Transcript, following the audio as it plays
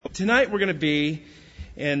Tonight we're going to be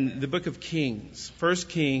in the book of Kings, 1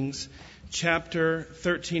 Kings, chapter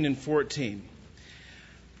 13 and 14.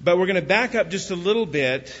 But we're going to back up just a little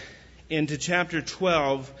bit into chapter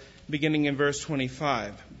 12, beginning in verse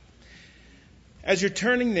 25. As you're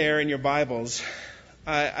turning there in your Bibles,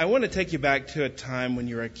 I want to take you back to a time when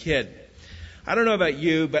you were a kid. I don't know about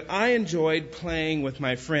you, but I enjoyed playing with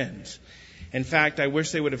my friends. In fact, I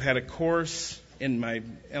wish they would have had a course in my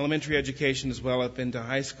elementary education as well up into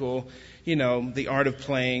high school, the art of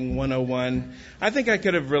playing 101. I think I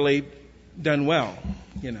could have really done well,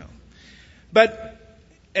 But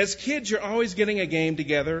as kids, you're always getting a game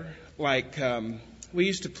together. Like we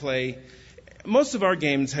used to play, most of our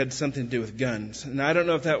games had something to do with guns. And I don't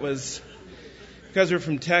know if that was because we're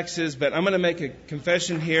from Texas, but I'm going to make a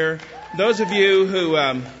confession here. Those of you who,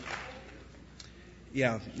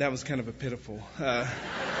 that was kind of a pitiful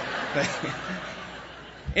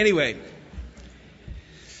Anyway,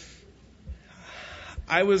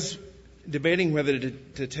 I was debating whether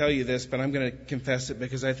to tell you this, but I'm going to confess it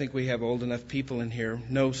because I think we have old enough people in here,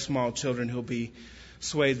 no small children who'll be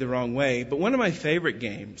swayed the wrong way. But one of my favorite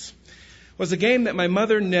games was a game that my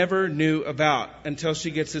mother never knew about until she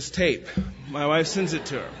gets this tape. My wife sends it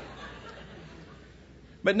to her.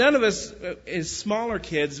 But none of us, as smaller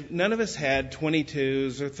kids, none of us had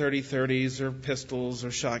 22s or 30-30s or pistols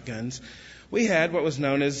or shotguns. We had what was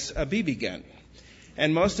known as a BB gun.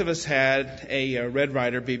 And most of us had a Red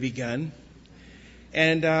Ryder BB gun.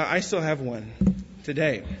 And I still have one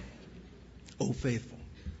today. Oh, faithful.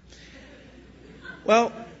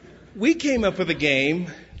 Well, we came up with a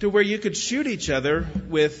game to where you could shoot each other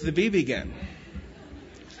with the BB gun.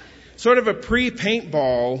 Sort of a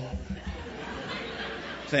pre-paintball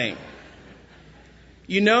thing.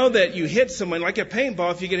 You know that you hit someone, like a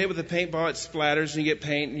paintball. If you get hit with a paintball, it splatters and you get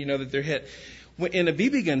paint and you know that they're hit. In a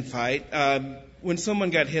BB gun fight, when someone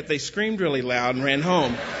got hit, they screamed really loud and ran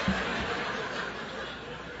home.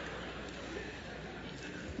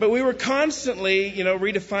 But we were constantly,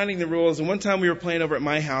 redefining the rules. And one time we were playing over at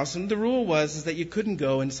my house, and the rule was that you couldn't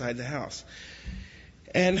go inside the house.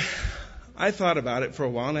 And I thought about it for a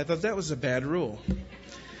while, and I thought that was a bad rule.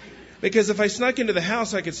 Because if I snuck into the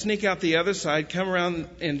house, I could sneak out the other side, come around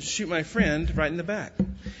and shoot my friend right in the back.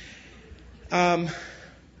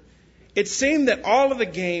 It seemed that all of the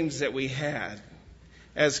games that we had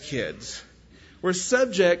as kids were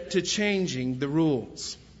subject to changing the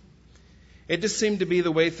rules. It just seemed to be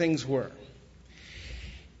the way things were.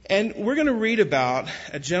 And we're going to read about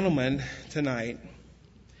a gentleman tonight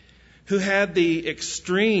who had the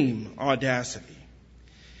extreme audacity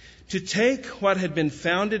to take what had been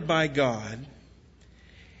founded by God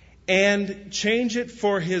and change it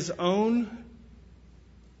for his own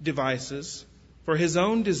devices, for his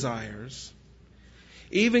own desires,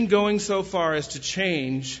 even going so far as to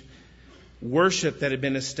change worship that had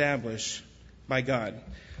been established by God.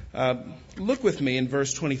 Look with me in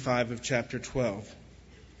verse 25 of chapter 12.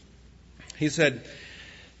 He said,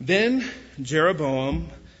 "Then Jeroboam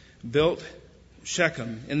built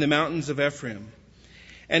Shechem in the mountains of Ephraim,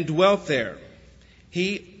 and dwelt there.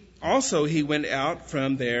 He went out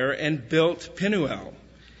from there and built Penuel.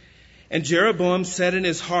 And Jeroboam said in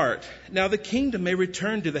his heart, 'Now the kingdom may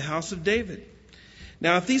return to the house of David.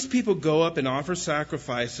 Now if these people go up and offer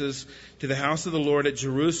sacrifices to the house of the Lord at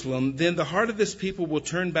Jerusalem, then the heart of this people will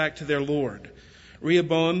turn back to their Lord,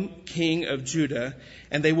 Rehoboam, king of Judah,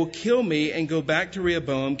 and they will kill me and go back to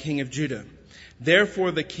Rehoboam, king of Judah.' Therefore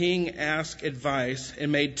the king asked advice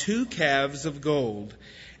and made 2 calves of gold.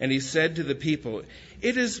 And he said to the people,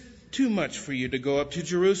 'It is too much for you to go up to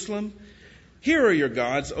Jerusalem. Here are your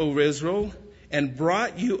gods, O Israel, and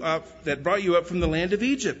brought you up from the land of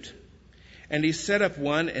Egypt.' And he set up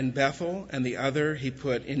one in Bethel, and the other he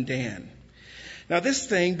put in Dan. Now this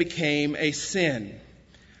thing became a sin,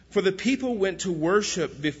 for the people went to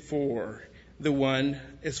worship before the one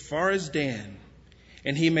as far as Dan.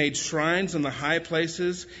 And he made shrines on the high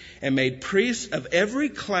places and made priests of every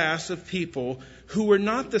class of people who were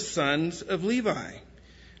not the sons of Levi.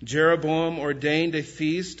 Jeroboam ordained a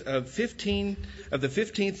feast of the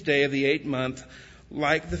 15th day of the 8th month,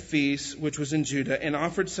 like the feast which was in Judah, and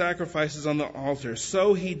offered sacrifices on the altar.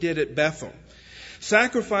 So he did at Bethel,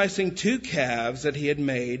 sacrificing 2 calves that he had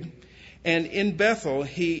made. And in Bethel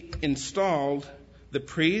he installed the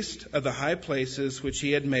priest of the high places which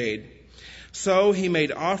he had made. So he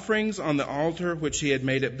made offerings on the altar which he had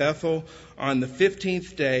made at Bethel on the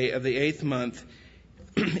 15th day of the 8th month,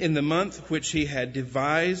 in the month which he had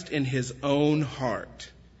devised in his own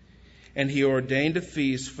heart. And he ordained a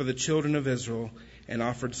feast for the children of Israel and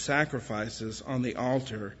offered sacrifices on the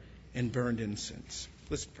altar and burned incense."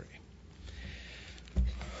 Let's pray.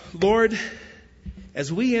 Lord,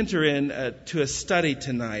 as we enter to a study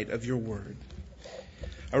tonight of your word,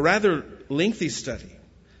 a rather lengthy study,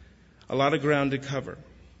 a lot of ground to cover,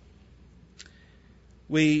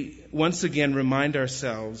 we once again remind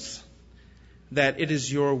ourselves that it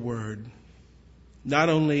is your word, not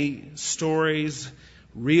only stories,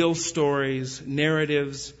 real stories,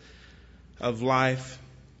 narratives of life,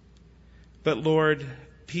 but Lord,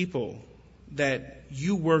 people that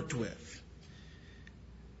you worked with,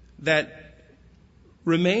 that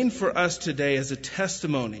remain for us today as a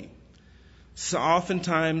testimony, so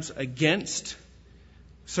oftentimes against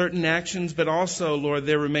certain actions, but also, Lord,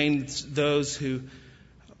 there remains those who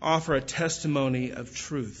offer a testimony of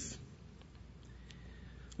truth.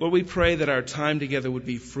 Lord, we pray that our time together would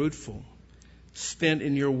be fruitful, spent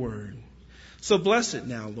in your word. So bless it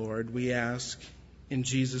now, Lord, we ask in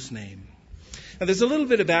Jesus' name. Now, there's a little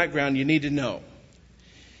bit of background you need to know.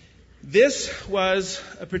 This was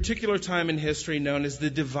a particular time in history known as the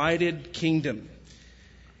divided kingdom.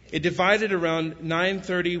 It divided around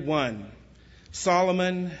 931.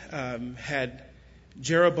 Solomon had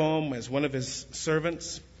Jeroboam as one of his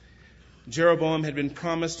servants. Jeroboam had been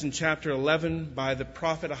promised in chapter 11 by the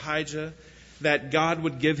prophet Ahijah that God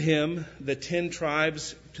would give him the 10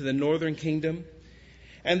 tribes to the northern kingdom.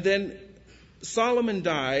 And then Solomon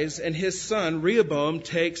dies, and his son Rehoboam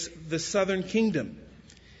takes the southern kingdom.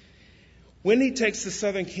 When he takes the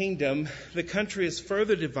southern kingdom, the country is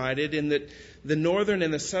further divided in that the northern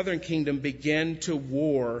and the southern kingdom begin to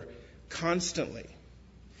war constantly.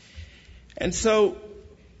 And so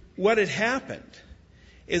what had happened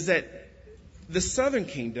is that the southern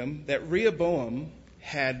kingdom that Rehoboam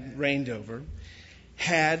had reigned over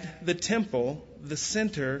had the temple, the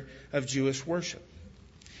center of Jewish worship.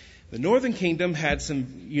 The northern kingdom had some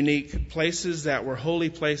unique places that were holy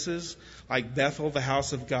places, like Bethel, the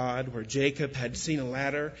house of God, where Jacob had seen a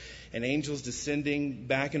ladder and angels descending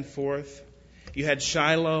back and forth. You had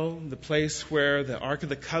Shiloh, the place where the Ark of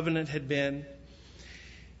the Covenant had been.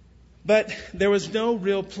 But there was no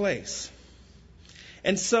real place.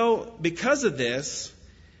 And so, because of this,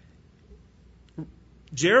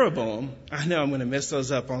 Jeroboam, I know I'm going to mess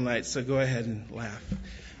those up all night, so go ahead and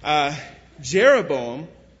laugh. Jeroboam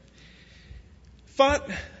thought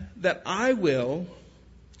that I will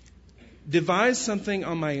devise something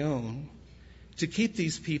on my own to keep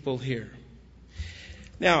these people here.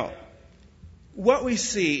 Now, what we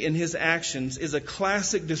see in his actions is a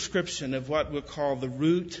classic description of what we'll call the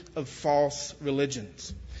root of false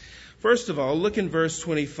religions. First of all, look in verse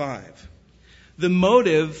 25. The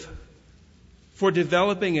motive for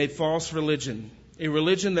developing a false religion, a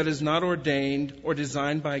religion that is not ordained or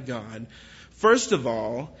designed by God, first of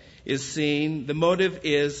all, is seen, the motive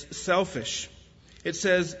is selfish. It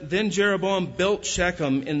says, Then Jeroboam built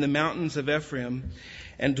Shechem in the mountains of Ephraim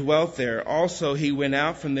and dwelt there. Also he went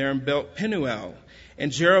out from there and built Penuel.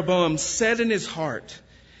 And Jeroboam said in his heart,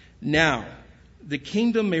 Now the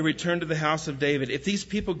kingdom may return to the house of David. If these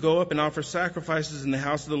people go up and offer sacrifices in the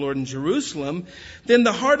house of the Lord in Jerusalem, then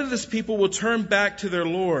the heart of this people will turn back to their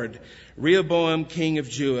Lord, Rehoboam, king of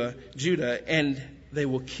Judah, and they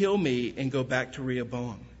will kill me and go back to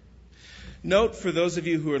Rehoboam. Note, for those of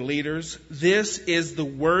you who are leaders, this is the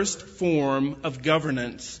worst form of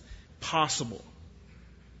governance possible.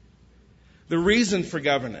 The reason for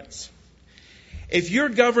governance. If you're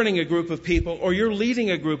governing a group of people or you're leading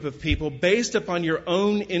a group of people based upon your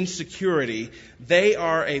own insecurity, they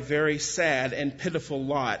are a very sad and pitiful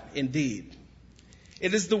lot indeed.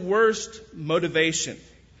 It is the worst motivation.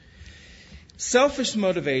 Selfish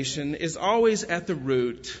motivation is always at the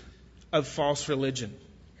root of false religion.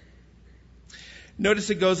 Notice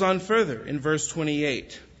it goes on further in verse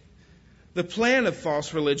 28. The plan of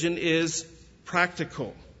false religion is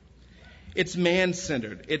practical. It's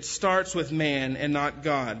man-centered. It starts with man and not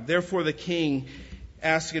God. Therefore the king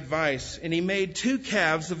asked advice, and he made 2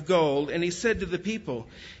 calves of gold, and he said to the people,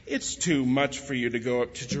 It's too much for you to go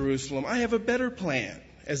up to Jerusalem. I have a better plan,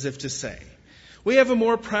 as if to say. We have a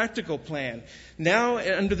more practical plan. Now,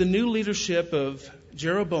 under the new leadership of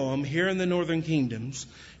Jeroboam here in the northern kingdoms,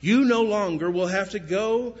 you no longer will have to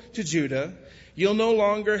go to Judah. You'll no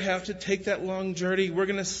longer have to take that long journey. We're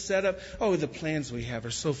going to set up. Oh, the plans we have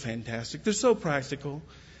are so fantastic. They're so practical.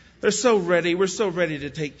 They're so ready. We're so ready to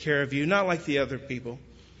take care of you, not like the other people.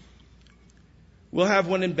 We'll have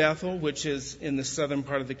one in Bethel, which is in the southern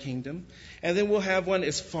part of the kingdom. And then we'll have one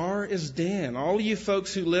as far as Dan. All you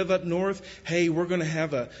folks who live up north, hey, we're going to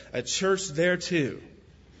have a church there too.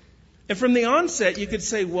 And from the onset, you could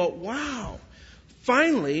say, well, wow,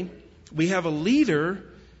 finally, we have a leader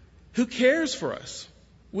who cares for us.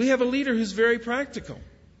 We have a leader who's very practical.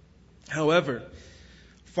 However,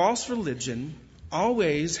 false religion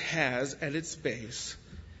always has at its base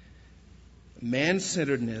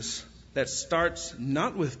man-centeredness that starts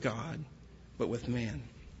not with God, but with man.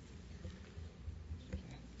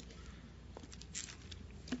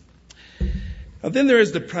 Now, then there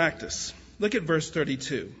is the practice. Look at verse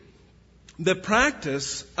 32. The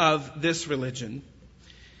practice of this religion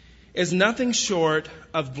is nothing short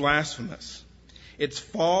of blasphemous. It's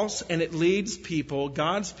false, and it leads people,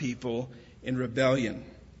 God's people, in rebellion.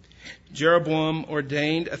 Jeroboam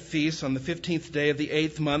ordained a feast on the 15th day of the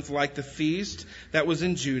 8th month, like the feast that was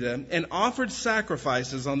in Judah, and offered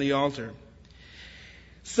sacrifices on the altar.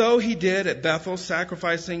 So he did at Bethel,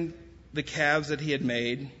 sacrificing the calves that he had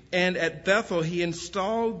made. And at Bethel he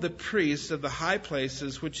installed the priests of the high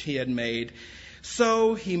places which he had made.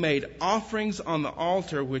 So he made offerings on the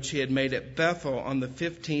altar which he had made at Bethel on the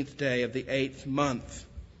 15th day of the 8th month,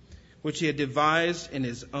 which he had devised in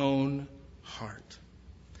his own heart.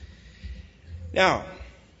 Now,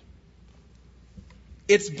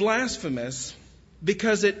 it's blasphemous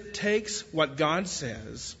because it takes what God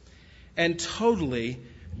says and totally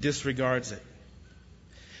disregards it.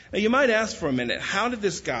 Now, you might ask for a minute, how did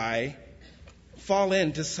this guy fall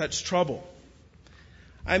into such trouble?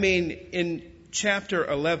 I mean, in chapter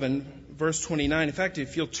 11, verse 29, in fact,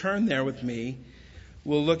 if you'll turn there with me,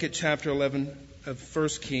 we'll look at chapter 11 of 1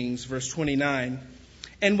 Kings, verse 29,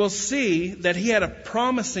 and we'll see that he had a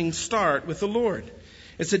promising start with the Lord.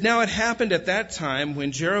 It said, "Now it happened at that time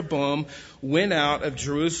when Jeroboam went out of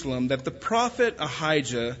Jerusalem that the prophet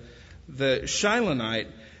Ahijah, the Shilonite,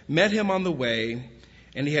 met him on the way,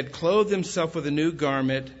 and he had clothed himself with a new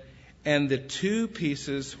garment, and the two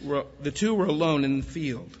were alone in the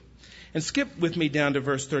field." And skip with me down to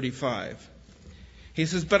verse 35. He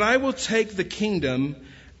says, "But I will take the kingdom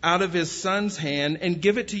out of his son's hand and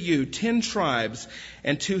give it to you, 10 tribes,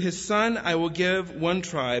 and to his son I will give 1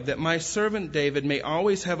 tribe, that my servant David may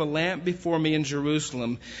always have a lamp before me in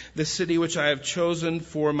Jerusalem, the city which I have chosen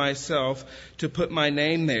for myself to put my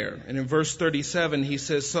name there." And in verse 37 he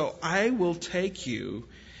says, "So I will take you,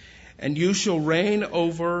 and you shall reign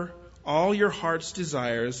over all your heart's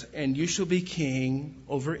desires, and you shall be king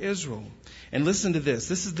over Israel." And listen to this.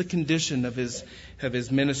 This is the condition of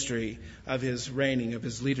his ministry, of his reigning, of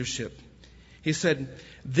his leadership. He said,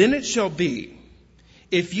 "Then it shall be,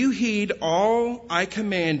 if you heed all I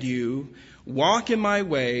command you, walk in my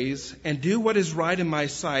ways, and do what is right in my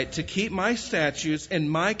sight, to keep my statutes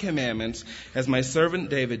and my commandments, as my servant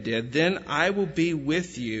David did, then I will be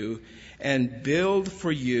with you and build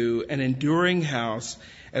for you an enduring house,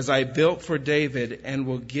 as I built for David, and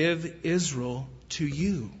will give Israel to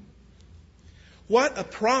you." What a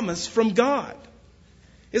promise from God.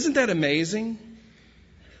 Isn't that amazing?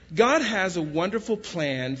 God has a wonderful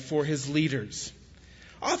plan for his leaders.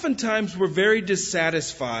 Oftentimes we're very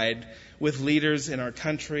dissatisfied with leaders in our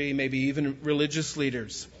country, maybe even religious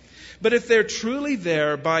leaders. But if they're truly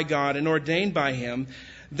there by God and ordained by him,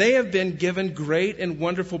 they have been given great and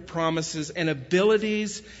wonderful promises and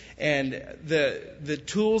abilities and the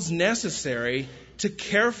tools necessary to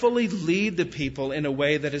carefully lead the people in a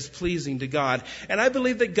way that is pleasing to God. And I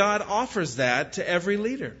believe that God offers that to every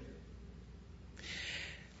leader.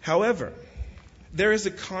 However, there is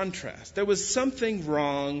a contrast. There was something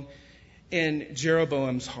wrong in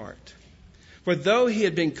Jeroboam's heart. For though he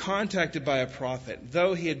had been contacted by a prophet,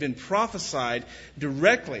 though he had been prophesied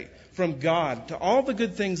directly from God to all the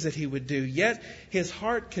good things that he would do, yet his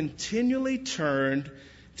heart continually turned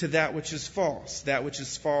to that which is false. That which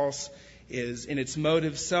is false is in its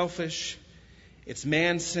motive selfish, it's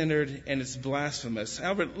man-centered, and it's blasphemous.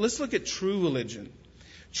 However, let's look at true religion.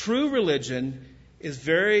 True religion is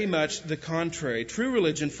very much the contrary. True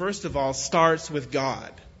religion, first of all, starts with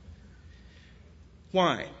God.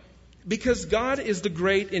 Why? Because God is the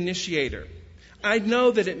great initiator. I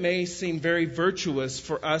know that it may seem very virtuous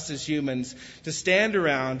for us as humans to stand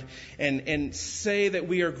around and say that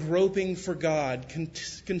we are groping for God,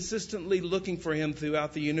 consistently looking for him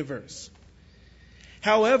throughout the universe.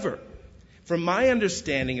 However, from my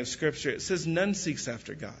understanding of Scripture, it says none seeks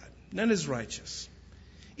after God. None is righteous.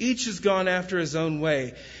 Each has gone after his own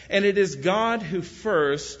way. And it is God who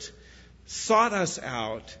first sought us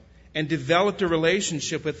out and developed a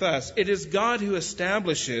relationship with us. It is God who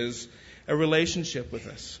establishes a relationship with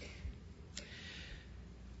us.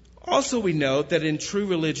 Also, we note that in true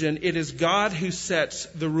religion, it is God who sets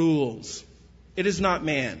the rules. It is not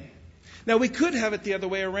man. Now, we could have it the other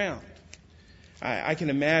way around. I can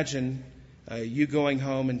imagine you going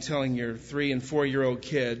home and telling your 3- and 4-year-old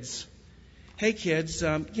kids, "Hey, kids,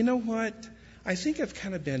 you know what? I think I've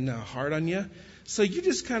kind of been hard on you. So you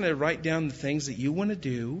just kind of write down the things that you want to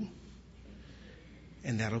do.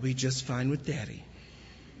 and that'll be just fine with Daddy.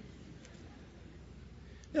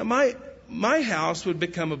 Now, my house would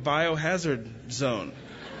become a biohazard zone.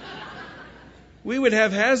 We would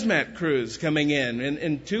have hazmat crews coming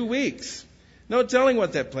in 2 weeks. No telling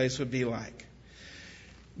what that place would be like.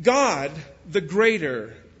 God, the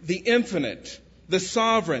greater, the infinite, the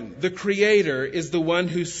sovereign, the creator, is the one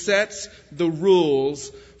who sets the rules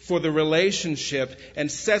for the relationship and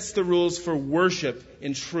sets the rules for worship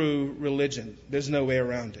in true religion. There's no way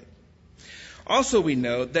around it. Also, we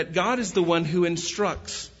know that God is the one who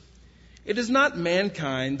instructs. It is not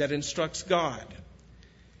mankind that instructs God.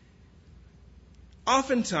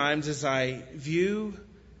 Oftentimes, as I view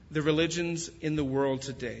the religions in the world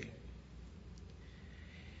today,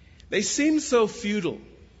 they seem so futile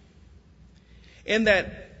in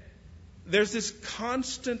that there's this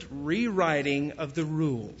constant rewriting of the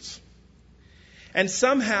rules. And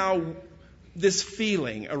somehow this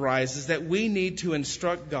feeling arises that we need to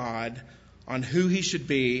instruct God on who He should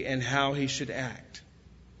be and how He should act.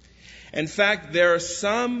 In fact, there are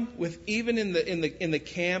some even in the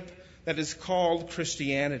camp that is called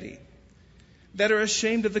Christianity that are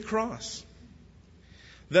ashamed of the cross.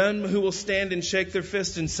 Them who will stand and shake their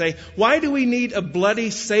fist and say, "Why do we need a bloody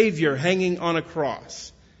Savior hanging on a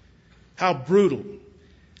cross? How brutal,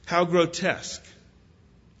 how grotesque."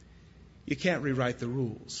 You can't rewrite the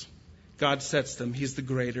rules. God sets them. He's the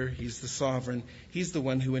greater. He's the sovereign. He's the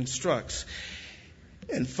one who instructs.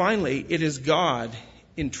 And finally, it is God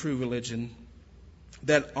in true religion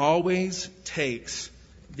that always takes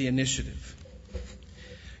the initiative.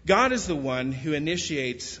 God is the one who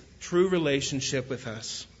initiates true relationship with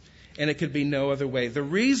us, and it could be no other way. The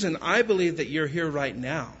reason I believe that you're here right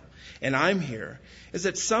now, and I'm here, is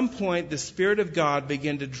at some point the Spirit of God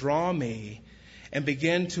began to draw me and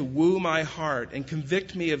begin to woo my heart and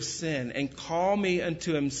convict me of sin and call me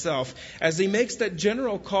unto Himself as He makes that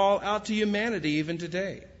general call out to humanity even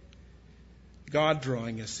today. God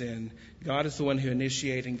drawing us in. God is the one who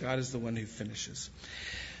initiates, and God is the one who finishes.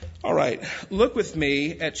 All right, look with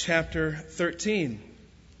me at chapter 13.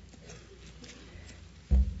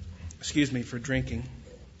 Excuse me for drinking.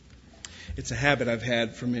 It's a habit I've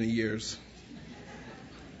had for many years.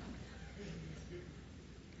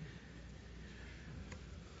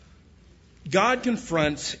 God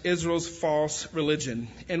confronts Israel's false religion,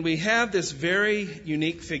 and we have this very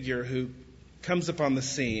unique figure who comes upon the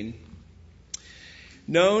scene,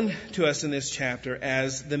 known to us in this chapter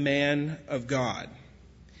as the man of God.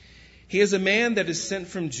 He is a man that is sent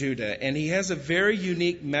from Judah, and he has a very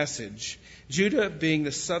unique message. Judah being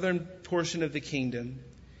the southern portion of the kingdom.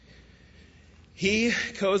 He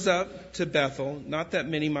goes up to Bethel, not that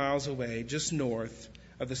many miles away, just north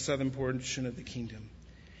of the southern portion of the kingdom.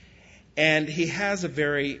 And he has a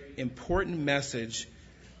very important message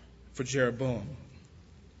for Jeroboam.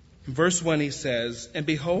 In verse 1 he says, "And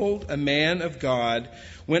behold, a man of God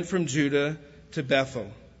went from Judah to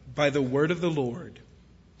Bethel by the word of the Lord.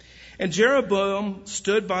 And Jeroboam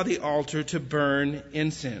stood by the altar to burn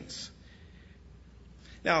incense."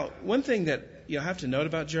 Now, one thing that you'll have to note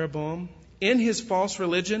about Jeroboam, in his false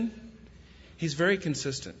religion, he's very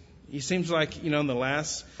consistent. He seems like, in the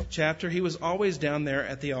last chapter, he was always down there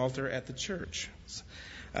at the altar at the church,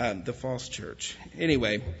 the false church.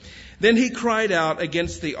 Anyway, then he cried out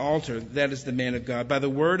against the altar, that is the man of God, by the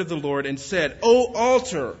word of the Lord, and said, "O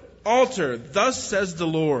altar, altar, thus says the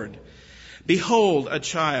Lord, behold, a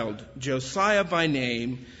child, Josiah by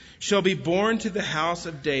name, shall be born to the house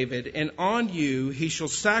of David, and on you he shall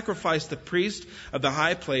sacrifice the priests of the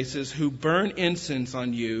high places who burn incense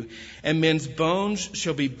on you, and men's bones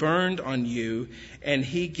shall be burned on you." And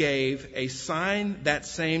he gave a sign that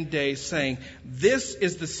same day, saying, "This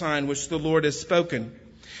is the sign which the Lord has spoken.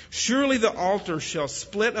 Surely the altar shall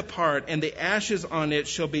split apart, and the ashes on it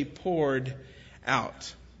shall be poured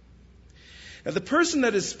out." Now, the person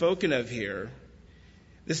that is spoken of here,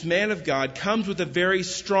 this man of God, comes with a very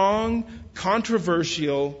strong,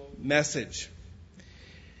 controversial message.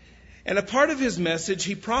 And a part of his message,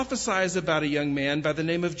 he prophesies about a young man by the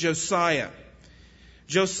name of Josiah.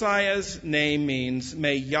 Josiah's name means,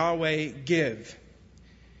 "May Yahweh give."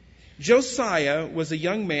 Josiah was a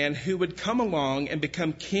young man who would come along and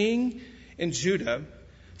become king in Judah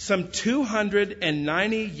some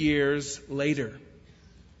 290 years later.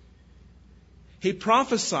 He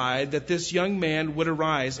prophesied that this young man would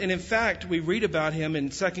arise. And in fact, we read about him in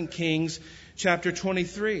 2 Kings chapter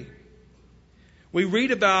 23. We read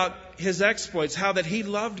about his exploits, how that he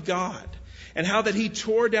loved God, and how that he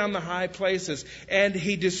tore down the high places, and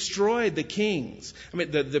he destroyed the kings.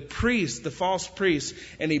 The priests, the false priests,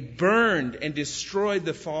 and he burned and destroyed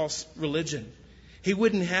the false religion. He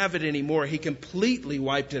wouldn't have it anymore. He completely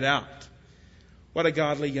wiped it out. What a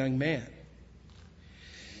godly young man.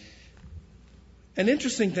 An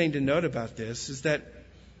interesting thing to note about this is that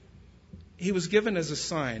he was given as a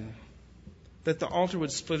sign that the altar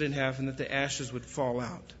would split in half and that the ashes would fall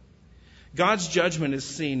out. God's judgment is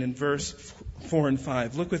seen in verse 4 and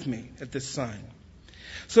 5. Look with me at this sign.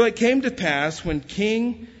 So it came to pass when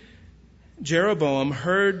King Jeroboam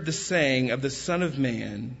heard the saying of the Son of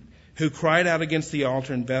Man, who cried out against the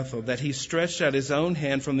altar in Bethel, that he stretched out his own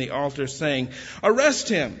hand from the altar, saying, "Arrest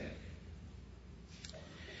him!"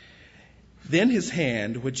 Then his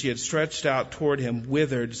hand, which he had stretched out toward him,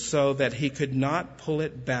 withered, so that he could not pull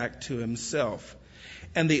it back to himself.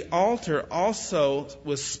 And the altar also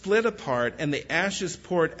was split apart, and the ashes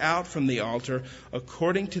poured out from the altar,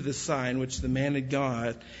 according to the sign which the man of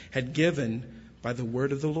God had given by the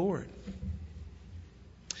word of the Lord.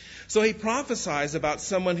 So he prophesies about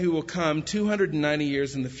someone who will come 290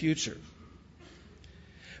 years in the future.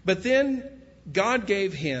 But then God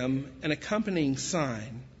gave him an accompanying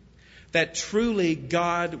sign that truly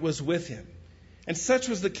God was with him. And such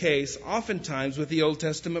was the case oftentimes with the Old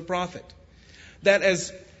Testament prophet. That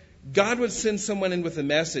as God would send someone in with a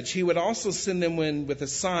message, he would also send them in with a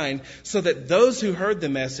sign, so that those who heard the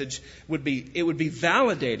message would be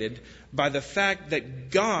validated by the fact that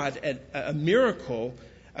God, a miracle,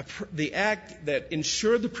 the act that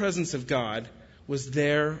ensured the presence of God, was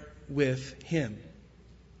there with him.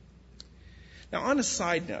 Now, on a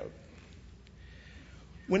side note,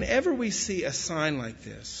 whenever we see a sign like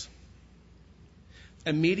this,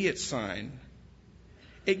 immediate sign,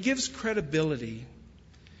 it gives credibility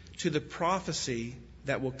to the prophecy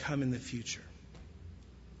that will come in the future.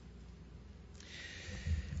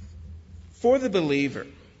 For the believer,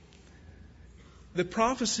 the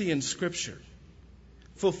prophecy in Scripture,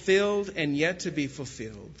 fulfilled and yet to be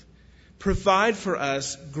fulfilled, provide for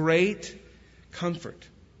us great comfort.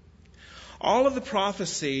 All of the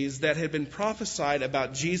prophecies that had been prophesied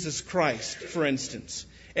about Jesus Christ, for instance,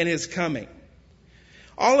 and his coming,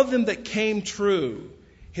 all of them that came true,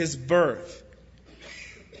 his birth,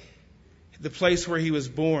 the place where he was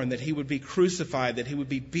born, that he would be crucified, that he would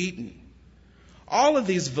be beaten, all of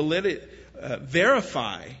these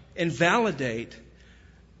verify and validate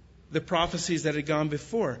the prophecies that had gone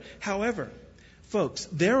before. However, folks,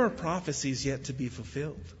 there are prophecies yet to be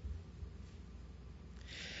fulfilled.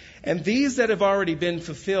 And these that have already been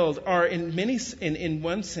fulfilled are in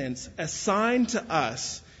one sense a sign to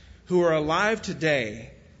us who are alive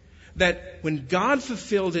today that when God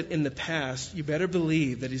fulfilled it in the past, you better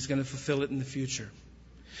believe that he's going to fulfill it in the future.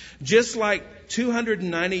 Just like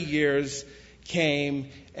 290 years came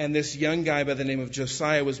and this young guy by the name of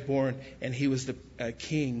Josiah was born, and he was the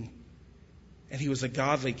king, and he was a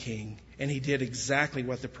godly king, and he did exactly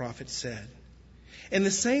what the prophet said. In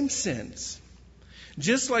the same sense,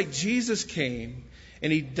 just like Jesus came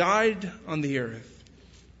and he died on the earth,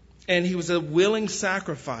 and he was a willing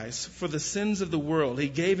sacrifice for the sins of the world, he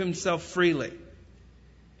gave himself freely.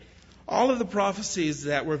 All of the prophecies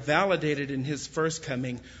that were validated in his first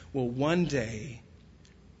coming will one day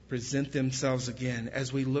present themselves again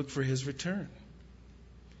as we look for his return.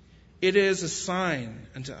 It is a sign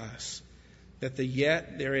unto us that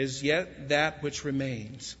there is yet that which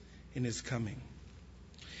remains in his coming.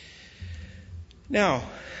 Now,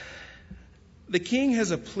 the king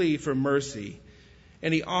has a plea for mercy,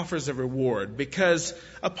 and he offers a reward, because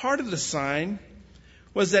a part of the sign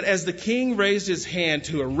was that as the king raised his hand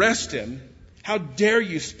to arrest him, how dare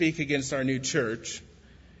you speak against our new church?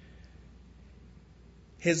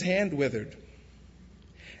 His hand withered,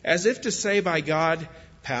 as if to say by God,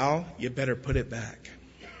 pal, you better put it back.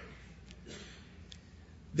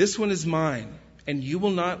 This one is mine, and you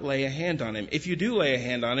will not lay a hand on him. If you do lay a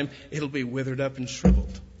hand on him, it'll be withered up and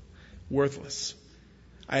shriveled, worthless.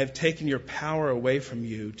 I have taken your power away from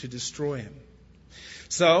you to destroy him.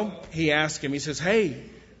 So he asked him, he says, hey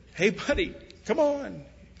buddy, come on.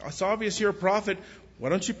 It's obvious you're a prophet. Why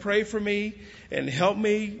don't you pray for me and help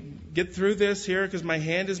me get through this here, because my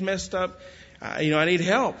hand is messed up. I need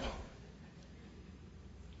help.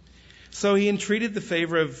 So he entreated the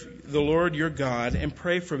favor of the Lord your God, and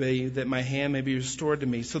pray for me that my hand may be restored to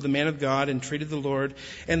me. So the man of God entreated the Lord,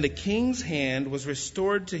 and the king's hand was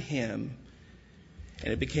restored to him,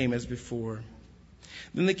 and it became as before.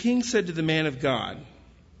 Then the king said to the man of God,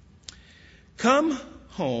 come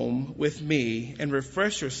home with me and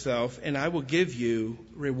refresh yourself, and I will give you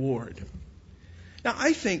reward. Now,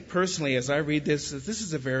 I think personally, as I read this, that this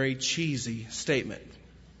is a very cheesy statement.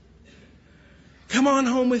 Come on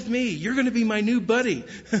home with me. You're going to be my new buddy.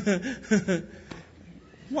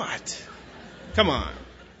 What? Come on.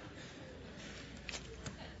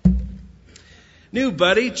 New,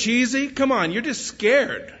 buddy, cheesy? Come on, you're just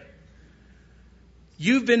scared.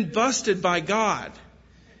 You've been busted by God.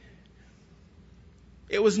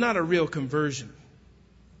 It was not a real conversion.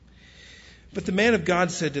 But the man of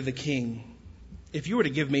God said to the king, if you were to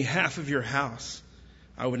give me half of your house,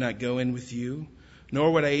 I would not go in with you,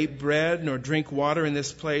 nor would I eat bread nor drink water in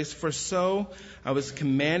this place. For so I was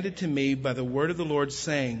commanded to me by the word of the Lord,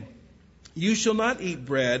 saying, you shall not eat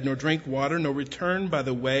bread nor drink water, nor return by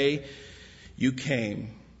the way you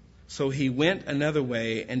came. So he went another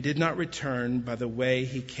way and did not return by the way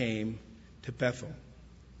he came to Bethel.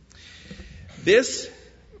 This,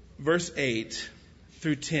 verse 8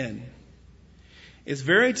 through 10, is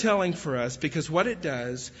very telling for us, because what it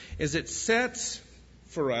does is it sets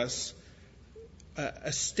for us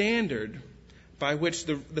a standard by which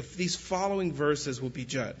these following verses will be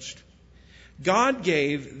judged. God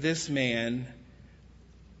gave this man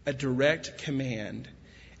a direct command,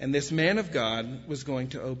 and this man of God was going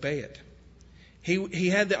to obey it. He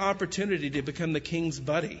had the opportunity to become the king's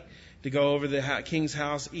buddy, to go over to the king's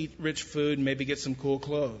house, eat rich food, and maybe get some cool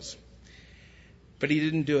clothes. But he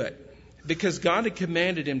didn't do it, because God had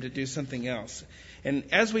commanded him to do something else. And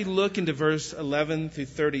as we look into verse 11 through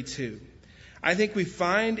 32, I think we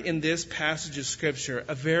find in this passage of Scripture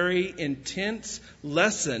a very intense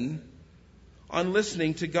lesson on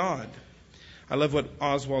listening to God. I love what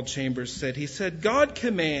Oswald Chambers said. He said, God's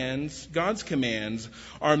commands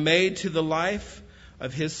are made to the life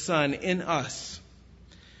of His Son in us,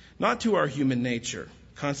 not to our human nature.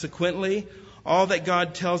 Consequently, all that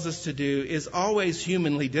God tells us to do is always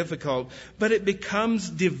humanly difficult, but it becomes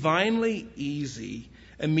divinely easy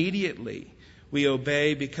immediately. We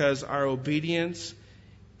obey because our obedience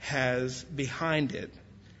has behind it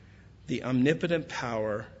the omnipotent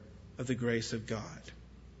power of the grace of God.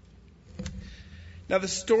 Now the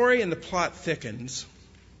story and the plot thickens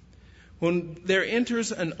when there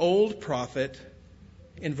enters an old prophet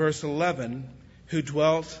in verse 11 who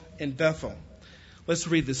dwelt in Bethel. Let's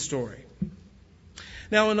read the story.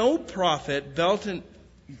 Now an old prophet dwelt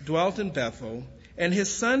in Bethel, and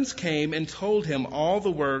his sons came and told him all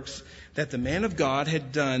the works that the man of God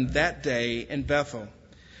had done that day in Bethel.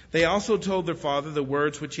 They also told their father the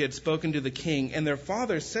words which he had spoken to the king, and their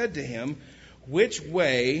father said to him, which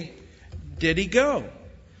way did he go?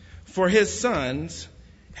 For his sons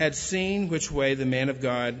had seen which way the man of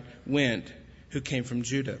God went, who came from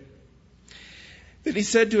Judah. Then he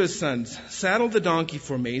said to his sons, saddle the donkey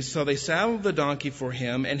for me. So they saddled the donkey for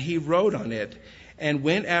him, and he rode on it, and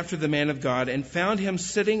went after the man of God, and found him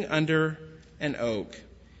sitting under an oak.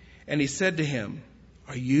 And he said to him,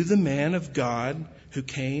 are you the man of God who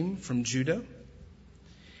came from Judah?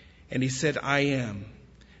 And he said, I am.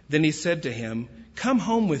 Then he said to him, come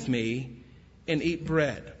home with me and eat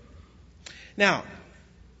bread. Now,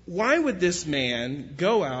 why would this man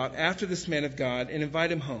go out after this man of God and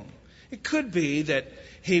invite him home? It could be that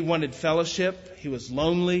he wanted fellowship, he was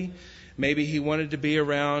lonely, maybe he wanted to be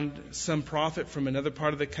around some prophet from another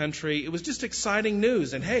part of the country. It was just exciting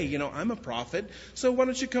news, and hey, I'm a prophet, so why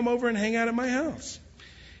don't you come over and hang out at my house?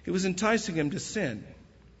 It was enticing him to sin.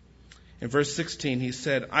 In verse 16, he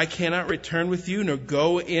said, I cannot return with you, nor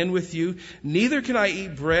go in with you. Neither can I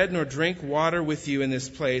eat bread nor drink water with you in this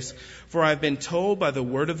place. For I have been told by the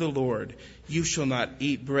word of the Lord, you shall not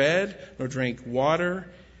eat bread nor drink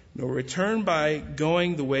water, nor return by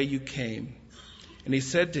going the way you came. And he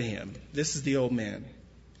said to him, this is the old man,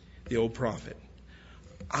 the old prophet,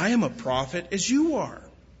 I am a prophet as you are.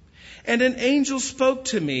 And an angel spoke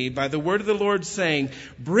to me by the word of the Lord, saying,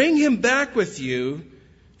 bring him back with you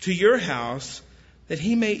to your house, that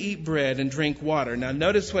he may eat bread and drink water. Now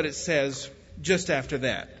notice what it says just after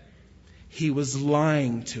that. He was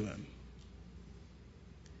lying to him.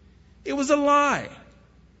 It was a lie.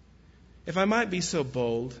 If I might be so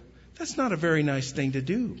bold, that's not a very nice thing to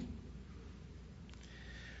do.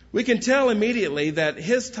 We can tell immediately that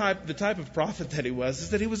the type of prophet that he was, is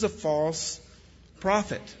that he was a false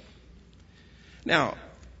prophet. Now,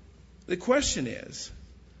 the question is,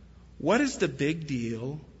 what is the big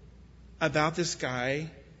deal about this guy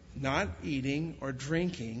not eating or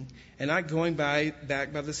drinking and not going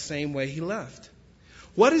back by the same way he left?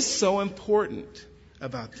 What is so important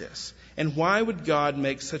about this? And why would God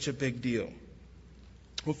make such a big deal?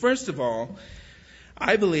 Well, first of all,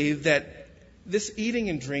 I believe that this eating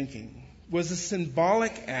and drinking was a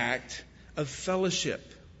symbolic act of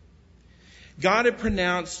fellowship. God had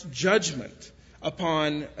pronounced judgment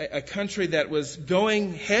upon a country that was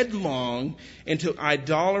going headlong into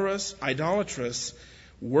idolatrous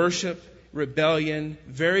worship, rebellion,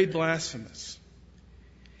 very blasphemous.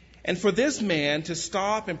 And for this man to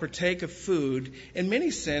stop and partake of food, in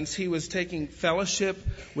many sense, he was taking fellowship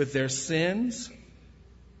with their sins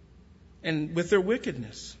and with their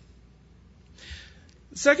wickedness.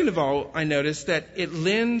 Second of all, I noticed that it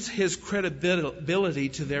lends his credibility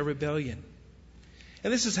to their rebellion.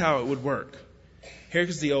 And this is how it would work. Here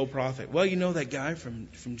comes the old prophet. Well, you know that guy from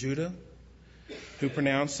Judah who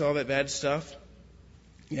pronounced all that bad stuff?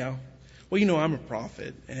 Yeah. Well, you know, I'm a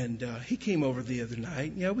prophet, and he came over the other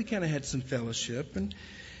night. Yeah, we kind of had some fellowship, and,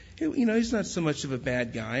 you know, he's not so much of a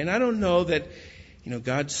bad guy. And I don't know that, you know,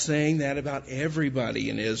 God's saying that about everybody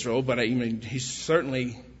in Israel, but I mean, he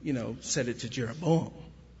certainly, you know, said it to Jeroboam.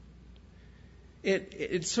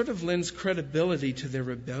 It sort of lends credibility to their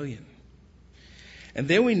rebellion. And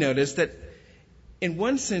then we notice that, in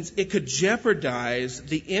one sense, it could jeopardize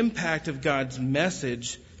the impact of God's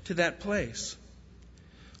message to that place.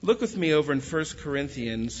 Look with me over in 1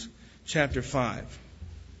 Corinthians chapter 5.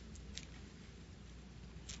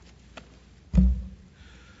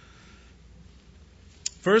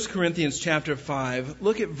 1 Corinthians chapter 5,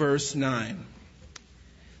 look at verse 9.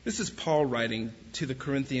 This is Paul writing to the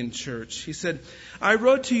Corinthian church. He said, I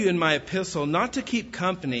wrote to you in my epistle not to keep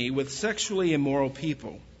company with sexually immoral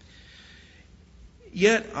people.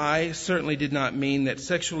 Yet I certainly did not mean that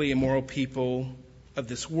sexually immoral people of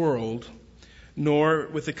this world, nor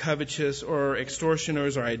with the covetous or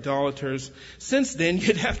extortioners or idolaters. Since then,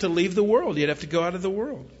 you'd have to leave the world. You'd have to go out of the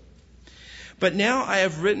world. But now I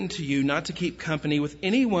have written to you not to keep company with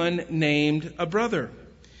anyone named a brother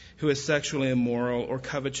who is sexually immoral or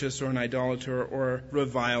covetous or an idolater or a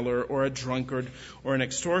reviler or a drunkard or an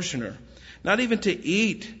extortioner, not even to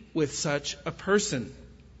eat with such a person.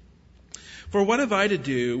 For what have I to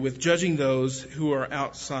do with judging those who are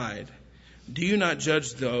outside? Do you not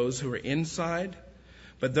judge those who are inside?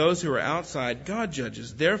 But those who are outside, God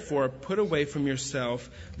judges. Therefore, put away from yourself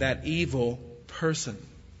that evil person.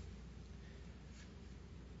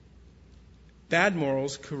 Bad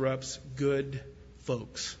morals corrupts good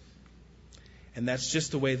folks. And that's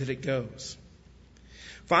just the way that it goes.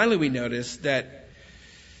 Finally, we notice that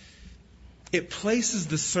it places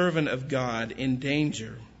the servant of God in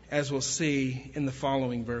danger, as we'll see in the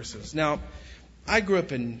following verses. Now, I grew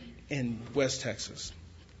up in West Texas,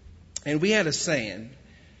 and we had a saying,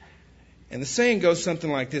 and the saying goes something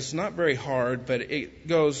like this, not very hard, but it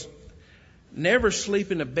goes, never sleep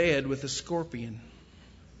in a bed with a scorpion,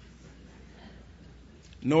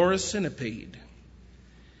 nor a centipede.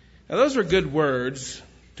 Now, those were good words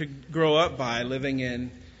to grow up by living in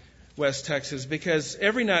West Texas, because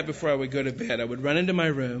every night before I would go to bed, I would run into my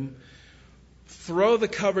room, throw the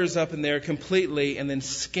covers up in there completely, and then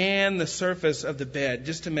scan the surface of the bed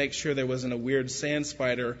just to make sure there wasn't a weird sand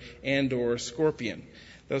spider and or scorpion.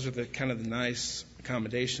 Those were the kind of the nice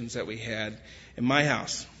accommodations that we had in my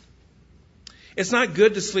house. It's not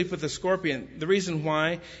good to sleep with a scorpion. The reason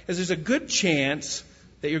why is there's a good chance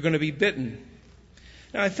that you're going to be bitten.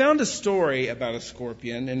 Now, I found a story about a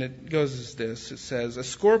scorpion, and it goes as this. It says, a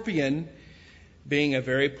scorpion, being a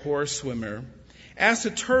very poor swimmer, asked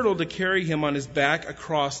a turtle to carry him on his back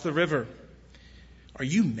across the river. Are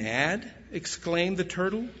you mad? Exclaimed the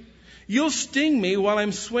turtle. You'll sting me while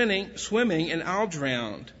I'm swimming, and I'll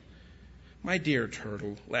drown. My dear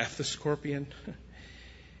turtle, laughed the scorpion,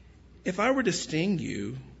 if I were to sting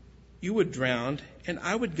you, you would drown, and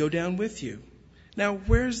I would go down with you. Now,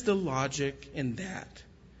 where's the logic in that?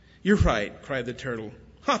 You're right, cried the turtle.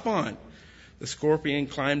 Hop on. The scorpion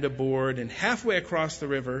climbed aboard, and halfway across the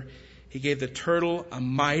river, he gave the turtle a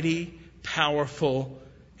mighty, powerful,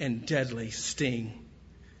 and deadly sting.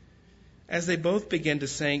 As they both began to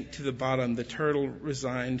sink to the bottom, the turtle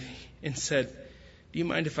resigned and said, do you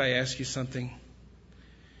mind if I ask you something?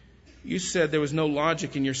 You said there was no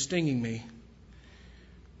logic in your stinging me.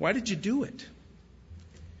 Why did you do it?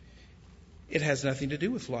 It has nothing to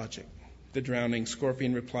do with logic, the drowning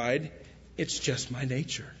scorpion replied. It's just my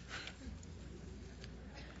nature.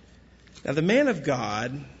 Now, the man of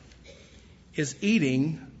God is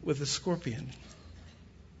eating with a scorpion.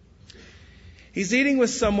 He's eating with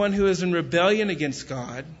someone who is in rebellion against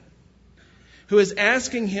God, who is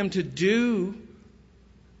asking him to do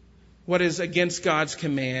what is against God's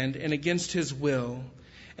command and against his will.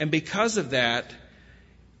 And because of that,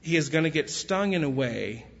 he is going to get stung in a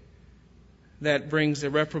way that brings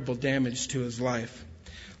irreparable damage to his life.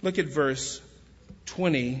 Look at verse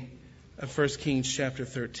 20 of 1 Kings chapter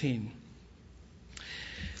 13.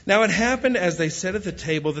 Now it happened as they sat at the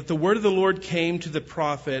table that the word of the Lord came to the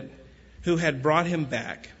prophet who had brought him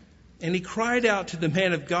back. And he cried out to the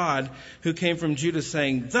man of God who came from Judah,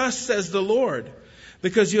 saying, Thus says the Lord,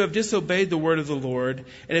 because you have disobeyed the word of the Lord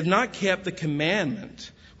and have not kept the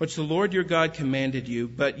commandment which the Lord your God commanded you,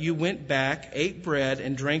 but you went back, ate bread,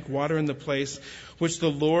 and drank water in the place which the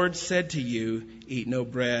Lord said to you, eat no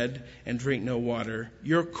bread and drink no water,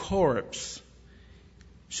 your corpse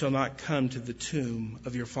shall not come to the tomb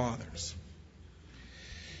of your fathers.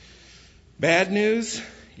 Bad news,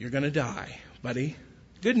 you're going to die, buddy.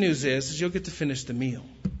 Good news is you'll get to finish the meal.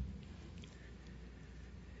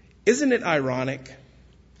 Isn't it ironic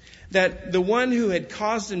that the one who had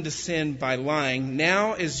caused him to sin by lying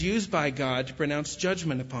now is used by God to pronounce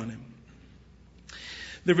judgment upon him?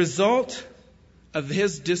 The result of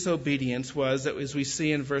his disobedience was, that as we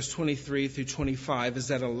see in verse 23 through 25, is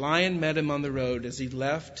that a lion met him on the road as he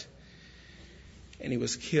left, and he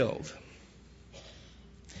was killed.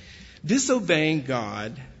 Disobeying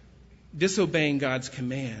God's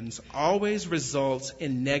commands always results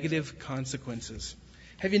in negative consequences.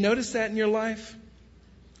 Have you noticed that in your life?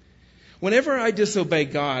 Whenever I disobey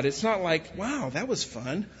God, it's not like, wow, that was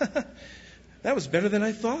fun. That was better than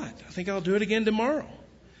I thought. I think I'll do it again tomorrow.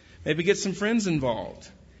 Maybe get some friends involved.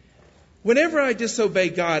 Whenever I disobey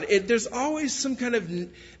God, there's always some kind of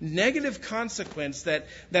negative consequence that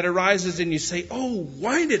arises, and you say, oh,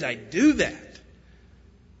 why did I do that?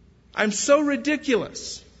 I'm so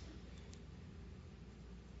ridiculous.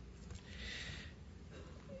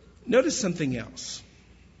 Notice something else.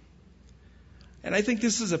 And I think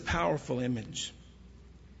this is a powerful image.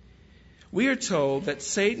 We are told that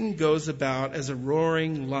Satan goes about as a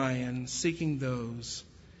roaring lion, seeking those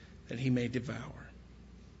that he may devour.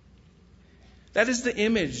 That is the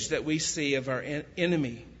image that we see of our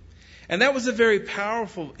enemy. And that was a very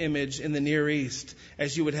powerful image in the Near East,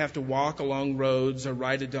 as you would have to walk along roads or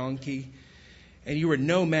ride a donkey. And you were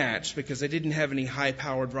no match, because they didn't have any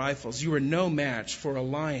high-powered rifles. You were no match for a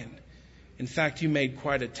lion. In fact, you made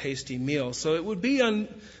quite a tasty meal. So it would be on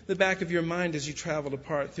the back of your mind as you traveled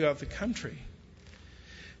apart throughout the country.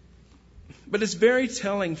 But it's very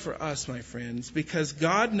telling for us, my friends, because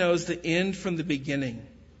God knows the end from the beginning.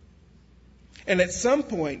 And at some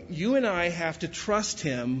point, you and I have to trust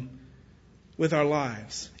Him with our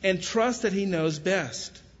lives and trust that He knows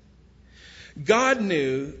best. God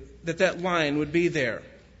knew that lion would be there.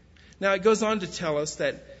 Now, it goes on to tell us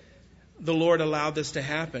that the Lord allowed this to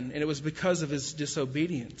happen, and it was because of his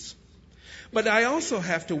disobedience. But I also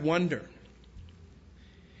have to wonder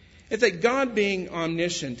if that God, being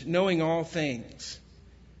omniscient, knowing all things,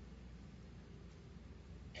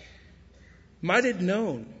 might have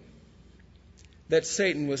known that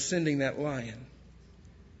Satan was sending that lion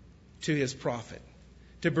to his prophet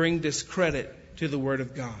to bring discredit to the Word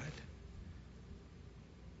of God.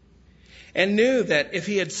 And knew that if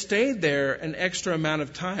he had stayed there an extra amount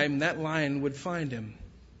of time, that lion would find him.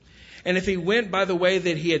 And if he went by the way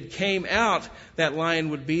that he had came out, that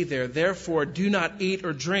lion would be there. Therefore, do not eat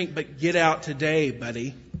or drink, but get out today,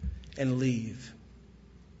 buddy, and leave.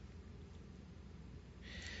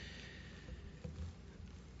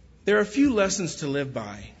 There are a few lessons to live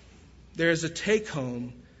by. There is a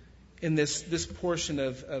take-home in this portion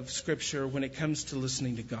of Scripture when it comes to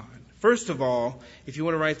listening to God. First of all, if you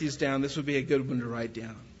want to write these down, this would be a good one to write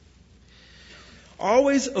down.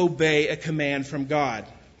 Always obey a command from God.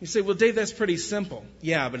 You say, well, Dave, that's pretty simple.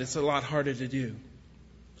 Yeah, but it's a lot harder to do.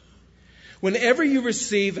 Whenever you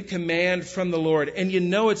receive a command from the Lord and you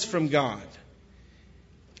know it's from God,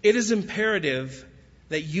 it is imperative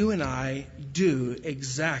that you and I do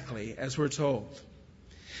exactly as we're told.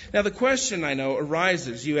 Now, the question I know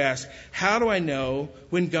arises. You ask, how do I know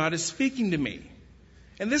when God is speaking to me?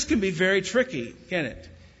 And this can be very tricky, can't it?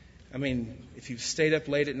 I mean, if you've stayed up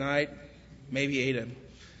late at night, maybe ate a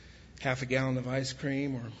half a gallon of ice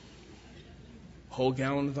cream or a whole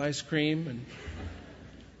gallon of ice cream, and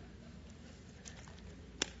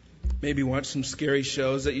maybe watch some scary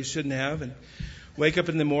shows that you shouldn't have, and wake up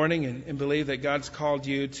in the morning and believe that God's called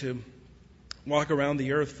you to walk around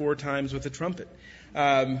the earth 4 times with a trumpet.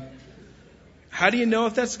 How do you know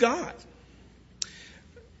if that's God?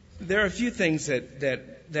 There are a few things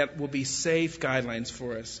that will be safe guidelines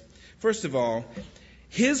for us. First of all,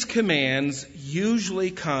 His commands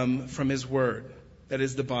usually come from His Word, that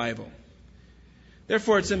is the Bible.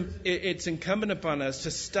 Therefore, it's incumbent upon us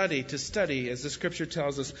to study, as the Scripture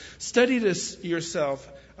tells us. Study this yourself.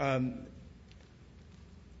 I'm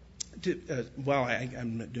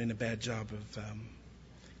doing a bad job of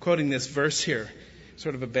quoting this verse here.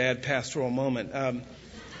 Sort of a bad pastoral moment.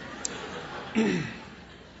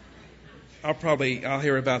 I'll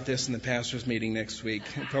hear about this in the pastor's meeting next week.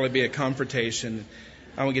 It'll probably be a confrontation.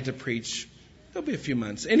 I won't get to preach. There'll be a few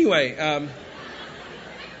months. Anyway,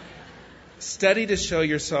 study to show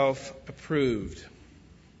yourself approved.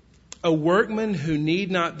 a workman who need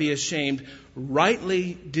not be ashamed,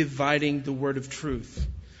 rightly dividing the word of truth.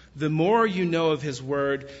 The more you know of his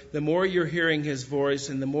word, the more you're hearing his voice,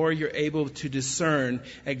 and the more you're able to discern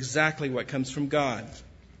exactly what comes from God.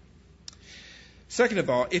 Second of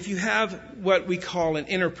all, if you have what we call an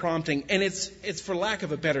inner prompting, and it's for lack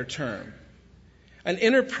of a better term, an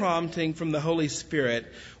inner prompting from the Holy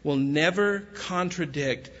Spirit will never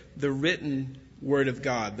contradict the written word of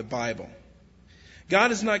God, the Bible.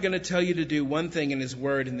 God is not going to tell you to do one thing in his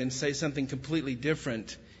word and then say something completely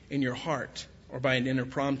different in your heart or by an inner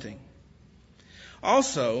prompting.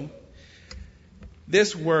 Also,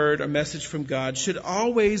 this word or message from God should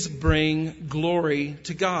always bring glory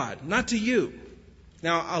to God, not to you.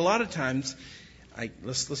 Now, a lot of times,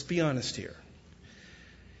 let's be honest here.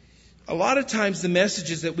 A lot of times the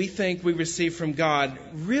messages that we think we receive from God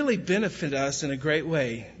really benefit us in a great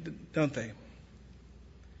way, don't they?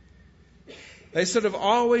 They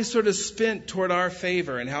always spin toward our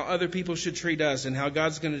favor and how other people should treat us and how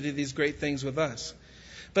God's going to do these great things with us.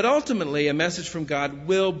 But ultimately, a message from God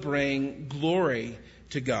will bring glory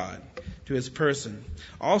to God, to his person.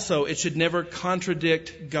 Also, it should never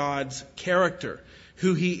contradict God's character,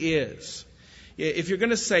 who he is. If you're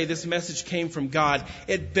going to say this message came from God,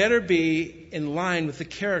 it better be in line with the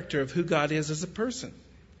character of who God is as a person.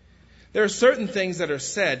 There are certain things that are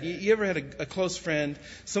said. You ever had a close friend,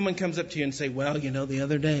 someone comes up to you and say, well, the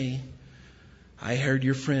other day, I heard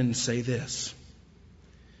your friend say this.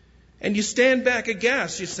 And you stand back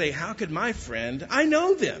aghast. You say, how could my friend, I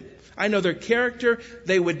know them. I know their character.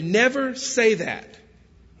 They would never say that.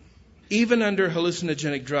 Even under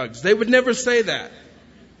hallucinogenic drugs. They would never say that.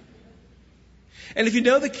 And if you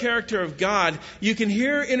know the character of God, you can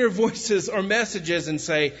hear inner voices or messages and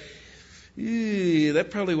say, that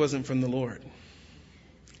probably wasn't from the Lord,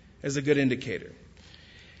 as a good indicator.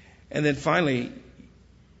 And then finally,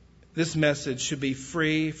 this message should be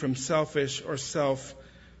free from selfish or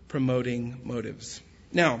self-promoting motives.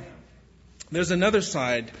 Now, there's another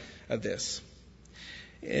side of this.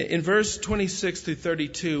 In verse 26 through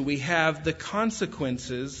 32, we have the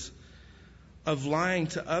consequences of lying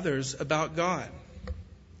to others about God.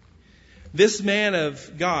 This man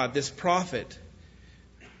of God, this prophet,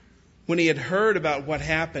 when he had heard about what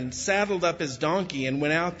happened, saddled up his donkey and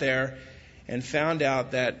went out there and found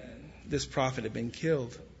out that this prophet had been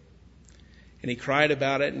killed. And he cried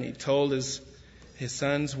about it, and he told his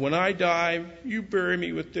sons, when I die, you bury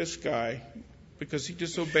me with this guy, because he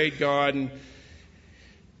disobeyed God, and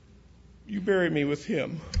you bury me with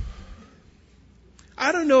him.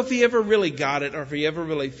 I don't know if he ever really got it or if he ever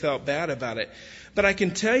really felt bad about it. But I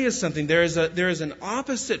can tell you something. There is an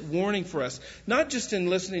opposite warning for us, not just in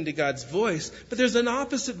listening to God's voice, but there's an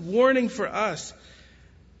opposite warning for us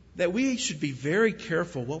that we should be very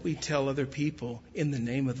careful what we tell other people in the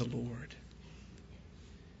name of the Lord.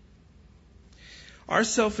 Our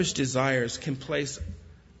selfish desires can place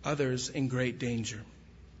others in great danger.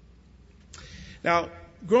 Now,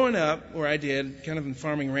 growing up, where I did, kind of in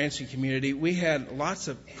farming ranching community, we had lots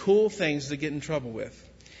of cool things to get in trouble with.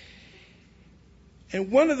 And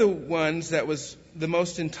one of the ones that was the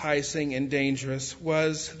most enticing and dangerous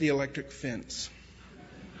was the electric fence.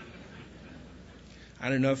 I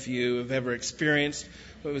don't know if you have ever experienced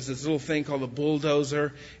what was this little thing called a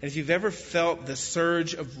bulldozer. And if you've ever felt the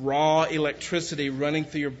surge of raw electricity running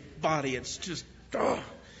through your body, it's just,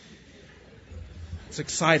 it's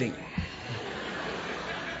exciting.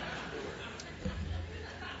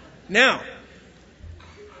 Now,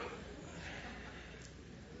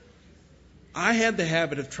 I had the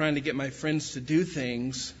habit of trying to get my friends to do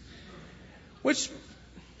things which,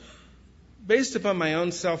 based upon my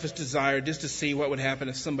own selfish desire just to see what would happen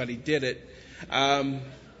if somebody did it,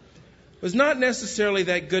 was not necessarily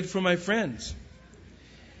that good for my friends.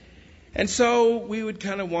 And so we would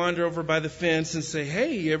kind of wander over by the fence and say,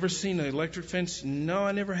 hey, you ever seen an electric fence? No,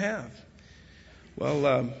 I never have.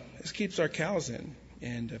 Well, this keeps our cows in.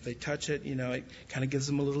 And if they touch it, it kind of gives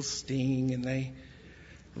them a little sting and they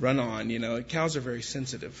run on. Cows are very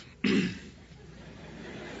sensitive.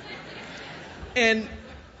 And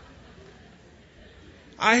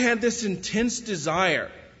I had this intense desire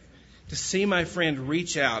to see my friend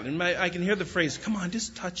reach out. And I can hear the phrase, come on,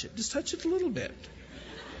 just touch it. Just touch it a little bit.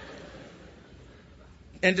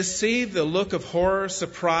 And to see the look of horror,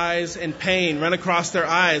 surprise, and pain run across their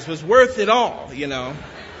eyes was worth it all,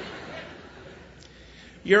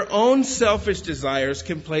 Your own selfish desires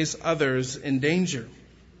can place others in danger.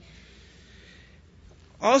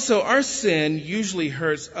 Also, our sin usually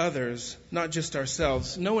hurts others, not just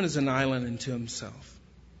ourselves. No one is an island unto himself.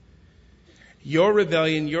 Your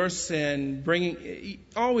rebellion, your sin,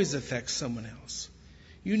 always affects someone else.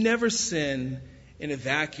 You never sin in a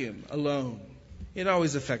vacuum, alone. It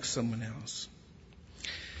always affects someone else.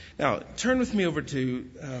 Now, turn with me over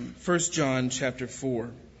to 1 John chapter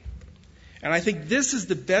 4. And I think this is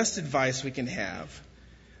the best advice we can have,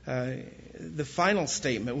 the final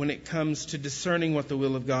statement when it comes to discerning what the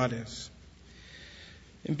will of God is.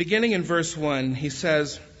 And beginning in verse 1, he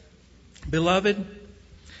says, "Beloved,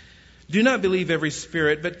 do not believe every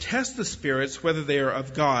spirit, but test the spirits whether they are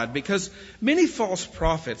of God, because many false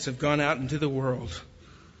prophets have gone out into the world.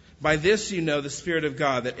 By this you know the Spirit of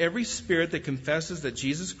God, that every spirit that confesses that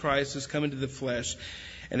Jesus Christ has come into the flesh,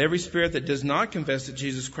 and every spirit that does not confess that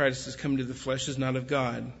Jesus Christ has come into the flesh is not of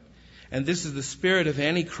God. And this is the spirit of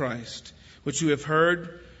Antichrist, which you have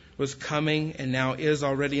heard was coming and now is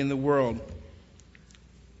already in the world.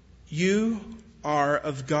 You are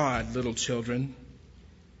of God, little children,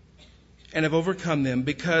 and have overcome them,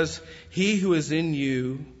 because he who is in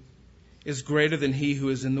you is greater than he who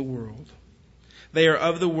is in the world. They are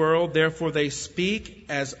of the world, therefore they speak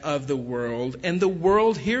as of the world, and the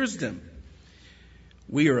world hears them.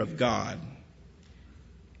 We are of God,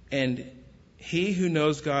 and he who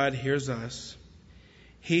knows God hears us.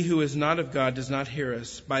 He who is not of God does not hear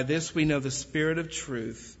us. By this we know the spirit of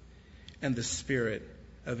truth and the spirit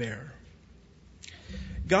of error."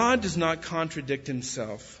 God does not contradict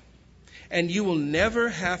himself, and you will never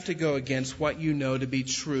have to go against what you know to be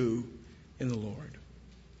true in the Lord.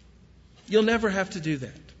 You'll never have to do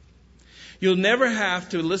that. You'll never have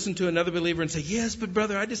to listen to another believer and say, "Yes, but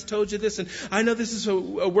brother, I just told you this, and I know this is a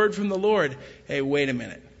word from the Lord." Hey, wait a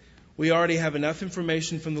minute. We already have enough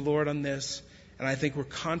information from the Lord on this, and I think we're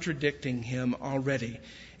contradicting him already.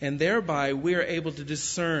 And thereby, we are able to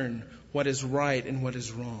discern what is right and what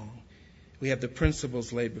is wrong. We have the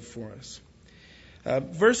principles laid before us.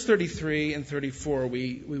 Verse 33 and 34,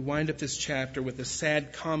 we wind up this chapter with a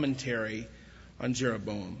sad commentary on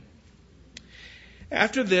Jeroboam.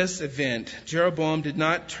 After this event, Jeroboam did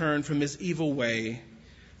not turn from his evil way,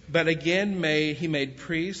 but again he made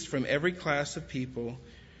priests from every class of people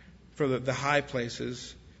for the high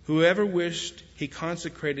places. Whoever wished, he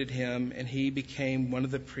consecrated him, and he became one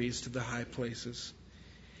of the priests of the high places.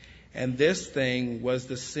 And this thing was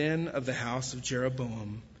the sin of the house of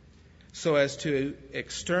Jeroboam, so as to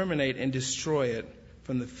exterminate and destroy it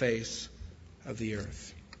from the face of the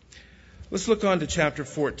earth. Let's look on to chapter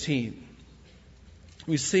 14.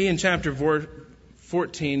 We see in chapter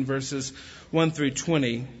 14, verses 1 through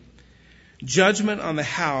 20, judgment on the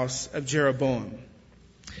house of Jeroboam.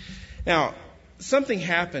 Now, something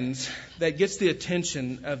happens that gets the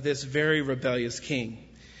attention of this very rebellious king.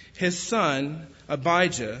 His son,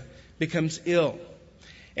 Abijah, becomes ill,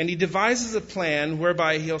 and he devises a plan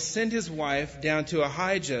whereby he'll send his wife down to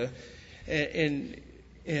Ahijah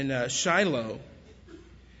in Shiloh,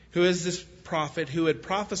 who is this prophet who had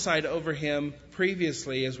prophesied over him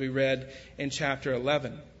previously, as we read in chapter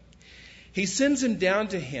 11. He sends him down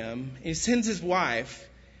to him. He sends his wife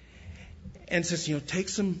and says, take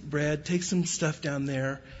some bread, take some stuff down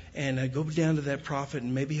there, and go down to that prophet,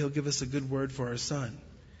 and maybe he'll give us a good word for our son.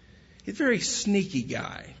 He's a very sneaky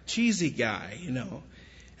guy, cheesy guy,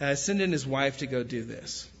 sending his wife to go do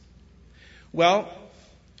this. Well,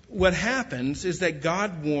 what happens is that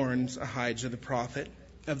God warns Ahijah the prophet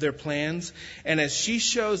of their plans, and as she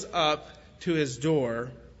shows up to his door,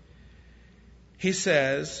 he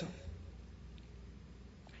says,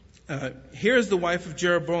 here's the wife of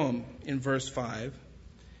Jeroboam in verse 5,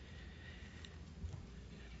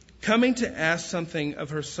 coming to ask something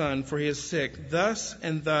of her son, for he is sick. Thus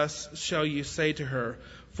and thus shall you say to her,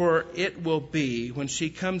 for it will be when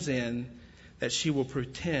she comes in that she will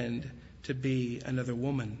pretend to be another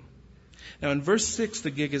woman. Now in verse 6,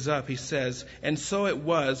 the gig is up. He says, and so it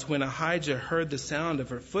was when Ahijah heard the sound of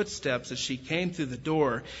her footsteps as she came through the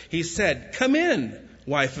door, he said, come in,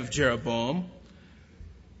 wife of Jeroboam.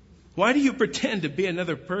 Why do you pretend to be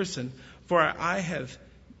another person? For I have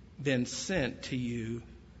been sent to you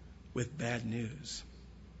with bad news.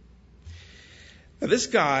 Now, this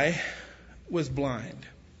guy was blind,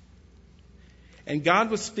 and God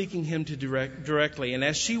was speaking him to directly. And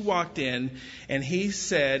as she walked in, and he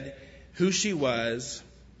said who she was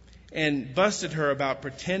and busted her about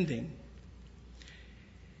pretending,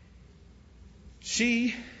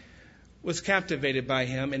 she was captivated by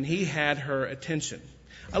him, and he had her attention.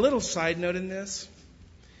 A little side note in this: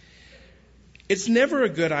 it's never a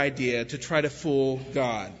good idea to try to fool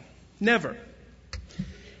God. Never.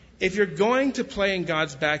 If you're going to play in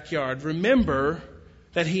God's backyard, remember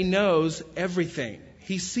that He knows everything.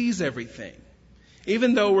 He sees everything.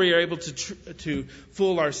 Even though we are able to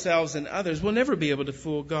fool ourselves and others, we'll never be able to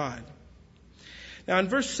fool God. Now in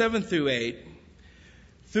verse 7 through 8,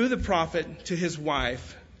 Through the prophet to his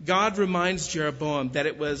wife, God reminds Jeroboam that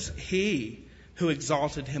it was he who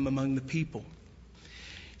exalted him among the people.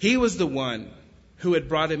 He was the one who had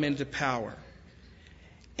brought him into power.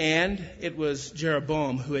 And it was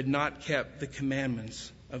Jeroboam who had not kept the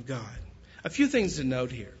commandments of God. A few things to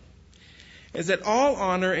note here is that all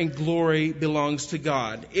honor and glory belongs to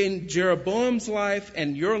God in Jeroboam's life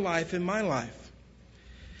and your life and my life.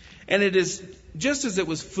 And it is just as it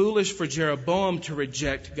was foolish for Jeroboam to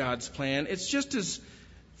reject God's plan, it's just as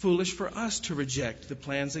foolish for us to reject the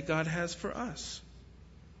plans that God has for us.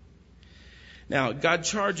 Now, God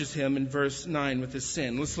charges him in verse 9 with his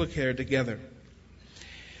sin. Let's look here together.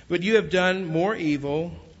 But you have done more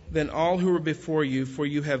evil than all who were before you, for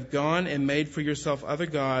you have gone and made for yourself other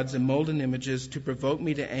gods and molten images to provoke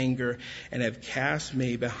me to anger, and have cast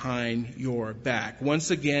me behind your back.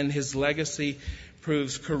 Once again, his legacy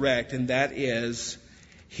proves correct, and that is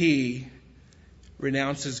he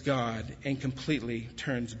renounces God and completely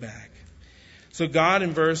turns back. So God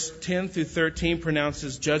in verse 10 through 13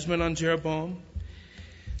 pronounces judgment on Jeroboam.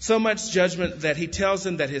 So much judgment that he tells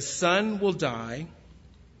him that his son will die.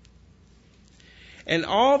 And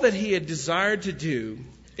all that he had desired to do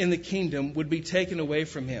in the kingdom would be taken away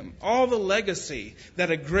from him. All the legacy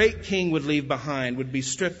that a great king would leave behind would be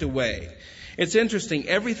stripped away. It's interesting.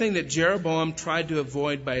 Everything that Jeroboam tried to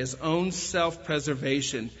avoid by his own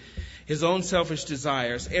self-preservation, his own selfish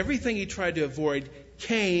desires, everything he tried to avoid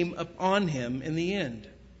came upon him in the end.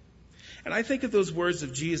 And I think of those words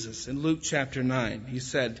of Jesus in Luke chapter 9. He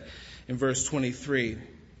said in verse 23,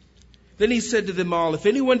 Then he said to them all, If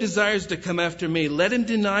anyone desires to come after me, let him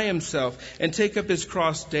deny himself and take up his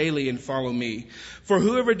cross daily and follow me. For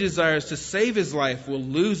whoever desires to save his life will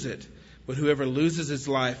lose it, but whoever loses his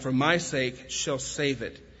life for my sake shall save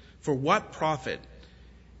it. For what profit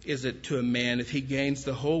is it to a man if he gains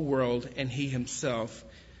the whole world and he himself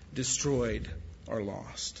destroyed or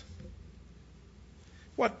lost?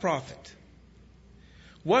 What profit?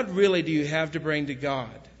 What really do you have to bring to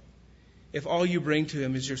God if all you bring to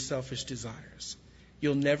him is your selfish desires?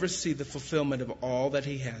 You'll never see the fulfillment of all that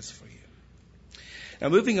he has for you. Now,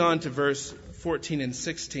 moving on to verse 14 and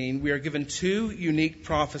 16, we are given two unique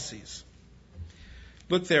prophecies.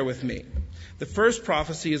 Look there with me. The first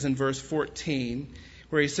prophecy is in verse 14,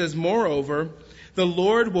 where he says, Moreover, the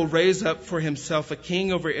Lord will raise up for himself a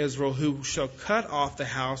king over Israel who shall cut off the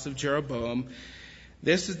house of Jeroboam.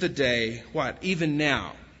 This is the day, what? Even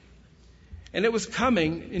now. And it was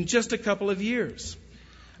coming in just a couple of years.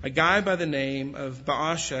 A guy by the name of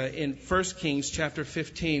Baasha in 1 Kings chapter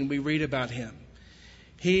 15, we read about him.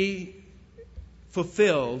 He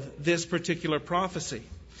fulfilled this particular prophecy.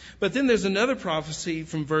 But then there's another prophecy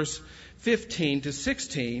from verse 15 to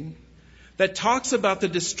 16 that talks about the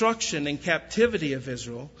destruction and captivity of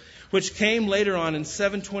Israel, which came later on in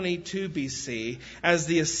 722 BC as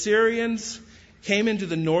the Assyrians came into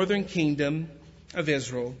the northern kingdom of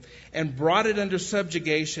Israel and brought it under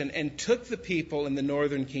subjugation and took the people in the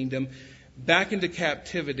northern kingdom back into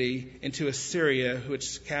captivity into Assyria,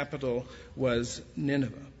 which capital was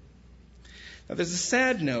Nineveh. Now there's a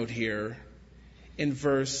sad note here in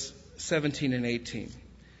verse 17 and 18.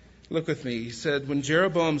 Look with me. He said, When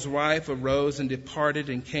Jeroboam's wife arose and departed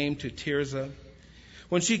and came to Tirzah,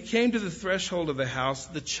 when she came to the threshold of the house,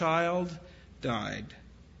 the child died,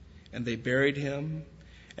 and they buried him.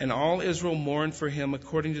 And all Israel mourned for him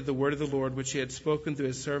according to the word of the Lord, which he had spoken through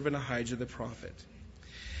his servant Ahijah the prophet.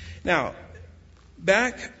 Now,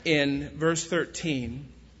 back in verse 13,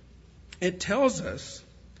 it tells us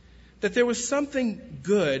that there was something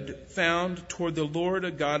good found toward the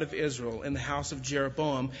Lord God of Israel in the house of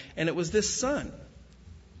Jeroboam, and it was this son.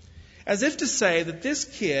 As if to say that this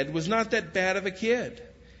kid was not that bad of a kid.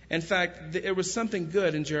 In fact, there was something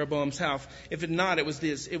good in Jeroboam's house. If not, it was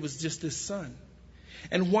just this son.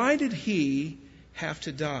 And why did he have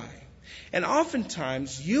to die? And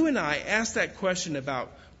oftentimes, you and I ask that question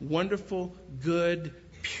about wonderful, good,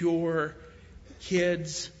 pure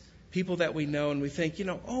kids, people that we know, and we think,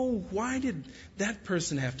 why did that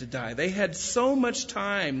person have to die? They had so much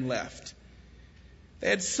time left. They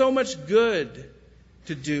had so much good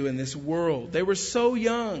to do in this world. They were so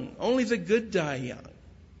young. Only the good die young.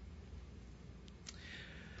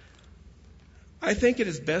 I think it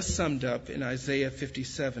is best summed up in Isaiah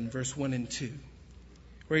 57, verse 1 and 2,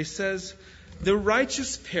 where he says, The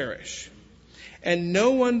righteous perish, and no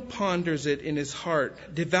one ponders it in his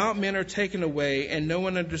heart. Devout men are taken away, and no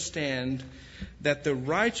one understands that the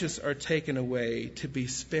righteous are taken away to be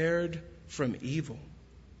spared from evil.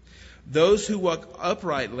 Those who walk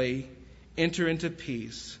uprightly enter into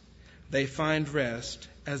peace. They find rest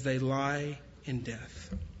as they lie in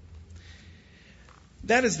death.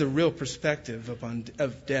 That is the real perspective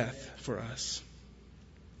of death for us.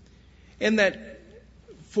 And that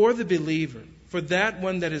for the believer, for that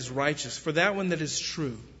one that is righteous, for that one that is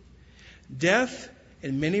true, death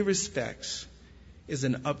in many respects is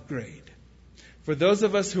an upgrade. For those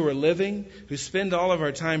of us who are living, who spend all of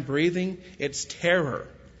our time breathing, it's terror,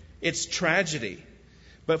 it's tragedy.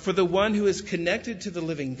 But for the one who is connected to the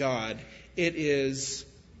living God, it is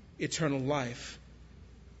eternal life.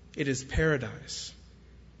 It is paradise.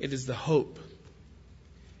 It is the hope.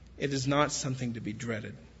 It is not something to be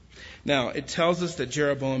dreaded. Now, it tells us that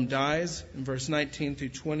Jeroboam dies in verse 19 through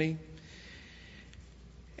 20.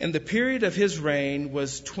 And the period of his reign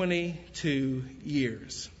was 22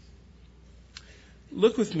 years.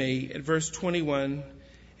 Look with me at verse 21,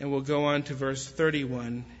 and we'll go on to verse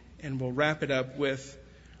 31, and we'll wrap it up with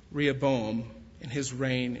Rehoboam and his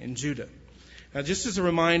reign in Judah. Now, just as a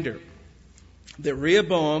reminder, that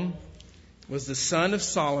Rehoboam was the son of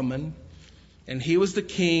Solomon, and he was the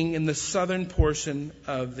king in the southern portion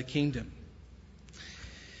of the kingdom.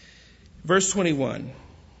 Verse 21.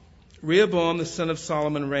 Rehoboam, the son of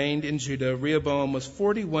Solomon, reigned in Judah. Rehoboam was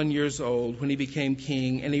 41 years old when he became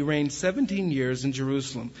king, and he reigned 17 years in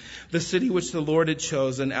Jerusalem, the city which the Lord had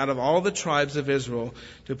chosen out of all the tribes of Israel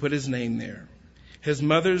to put his name there. His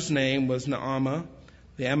mother's name was Naamah,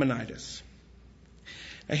 the Ammonitess.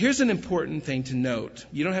 Now, here's an important thing to note.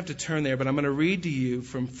 You don't have to turn there, but I'm going to read to you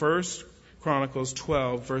from 1 Chronicles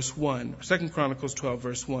 12, verse 1, or 2 Chronicles 12,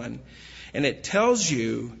 verse 1. And it tells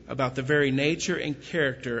you about the very nature and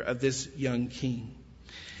character of this young king.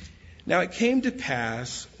 Now, it came to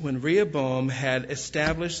pass when Rehoboam had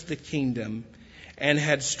established the kingdom and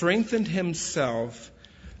had strengthened himself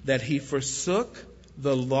that he forsook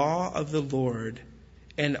the law of the Lord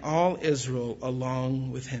and all Israel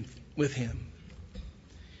along with him.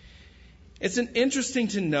 It's interesting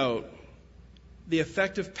to note the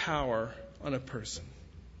effect of power on a person.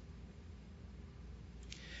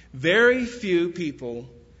 Very few people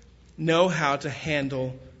know how to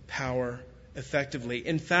handle power effectively.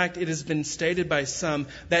 In fact, it has been stated by some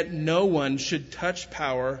that no one should touch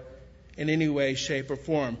power in any way, shape, or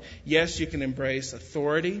form. Yes, you can embrace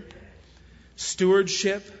authority,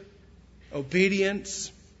 stewardship,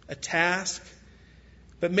 obedience, a task,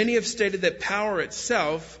 but many have stated that power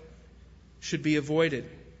itself should be avoided.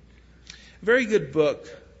 A very good book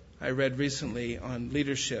I read recently on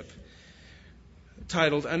leadership,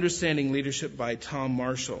 titled Understanding Leadership by Tom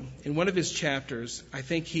Marshall. In one of his chapters, I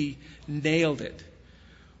think he nailed it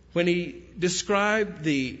when he described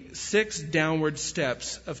the 6 downward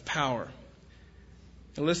steps of power.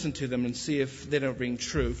 And listen to them and see if they don't ring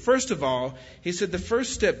true. First of all, he said the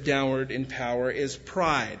first step downward in power is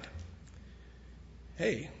pride.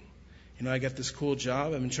 Hey, I got this cool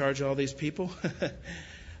job. I'm in charge of all these people.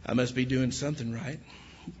 I must be doing something right.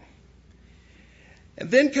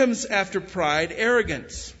 And then comes after pride,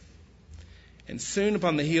 arrogance. And soon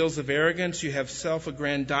upon the heels of arrogance, you have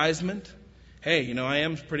self-aggrandizement. Hey, I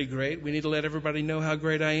am pretty great. We need to let everybody know how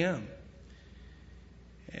great I am.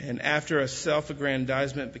 And after a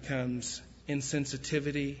self-aggrandizement becomes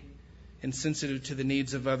insensitivity, insensitive to the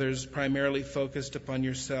needs of others, primarily focused upon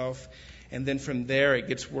yourself. And then from there it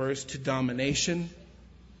gets worse to domination,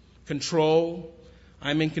 control.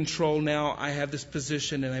 I'm in control now. I have this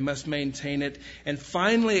position and I must maintain it. And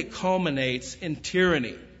finally it culminates in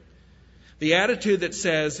tyranny. The attitude that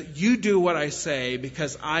says, you do what I say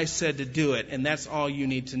because I said to do it, and that's all you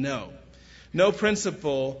need to know. No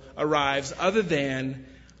principle arrives other than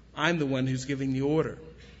I'm the one who's giving the order.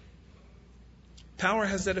 Power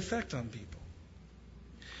has that effect on people.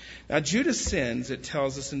 Now, Judah sins, it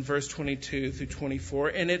tells us in verse 22 through 24,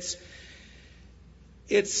 and it's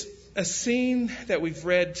a scene that we've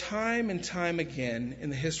read time and time again in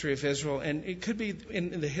the history of Israel, and it could be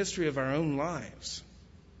in the history of our own lives.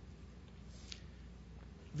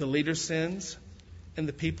 The leader sins, and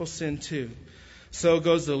the people sin too. So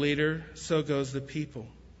goes the leader, so goes the people.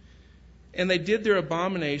 And they did their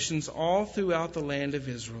abominations all throughout the land of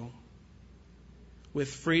Israel with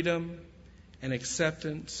freedom and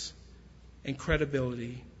acceptance and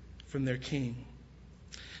credibility from their king.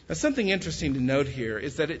 Now, something interesting to note here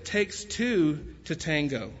is that it takes two to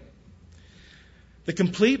tango. The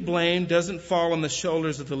complete blame doesn't fall on the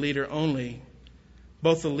shoulders of the leader only.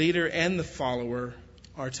 Both the leader and the follower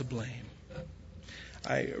are to blame.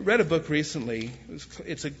 I read a book recently.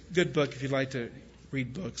 It's a good book if you'd like to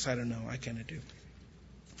read books. I don't know. I kind of do.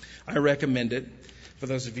 I recommend it for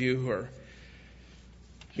those of you who are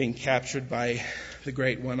being captured by the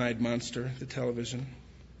great one-eyed monster, the television.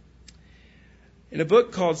 In a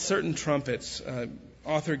book called Certain Trumpets,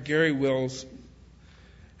 author Gary Wills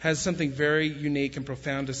has something very unique and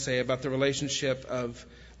profound to say about the relationship of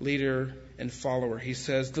leader and follower. He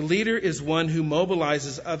says, the leader is one who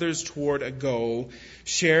mobilizes others toward a goal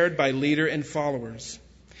shared by leader and followers.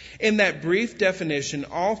 In that brief definition,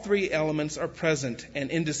 all three elements are present and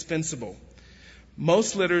indispensable.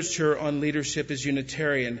 Most literature on leadership is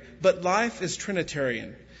Unitarian, but life is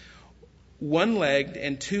Trinitarian. One-legged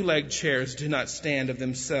and two-legged chairs do not stand of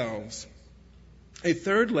themselves. A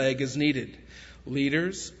third leg is needed.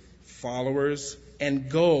 Leaders, followers, and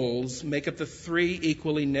goals make up the three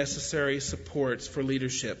equally necessary supports for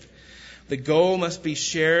leadership. The goal must be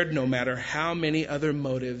shared no matter how many other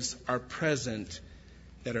motives are present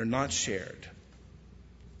that are not shared.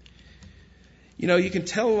 You know, you can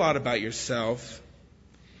tell a lot about yourself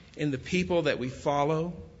in the people that we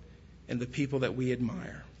follow and the people that we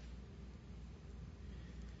admire.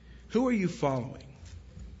 Who are you following?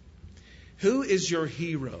 Who is your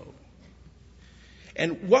hero?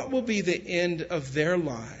 And what will be the end of their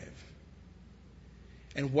life?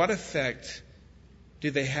 And what effect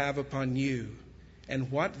do they have upon you? And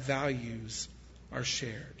what values are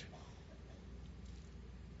shared?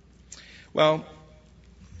 Well,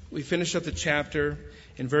 we finish up the chapter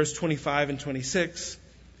in verse 25 and 26.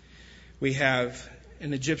 We have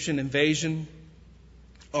an Egyptian invasion.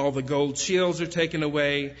 All the gold shields are taken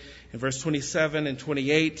away. In verse 27 and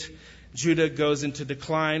 28, Judah goes into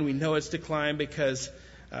decline. We know it's decline because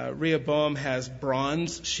Rehoboam has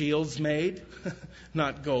bronze shields made,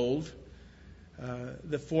 not gold.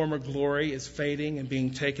 The former glory is fading and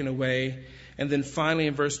being taken away. And then finally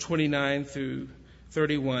in verse 29 through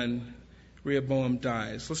 31, Rehoboam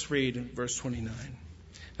dies. Let's read verse 29.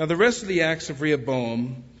 Now the rest of the acts of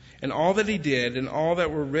Rehoboam and all that he did and all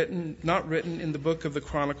that were not written in the book of the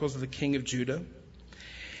Chronicles of the king of Judah.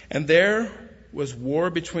 And there was war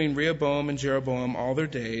between Rehoboam and Jeroboam all their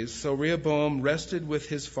days. So Rehoboam rested with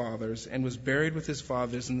his fathers and was buried with his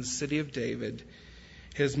fathers in the city of David.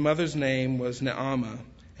 His mother's name was Naamah,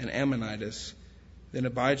 an Ammonitess. Then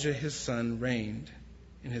Abijah his son reigned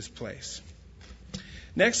in his place.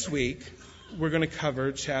 Next week, we're going to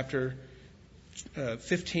cover chapter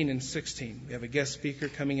 15 and 16. We have a guest speaker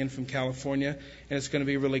coming in from California, and it's going to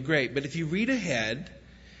be really great. But if you read ahead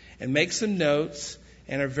and make some notes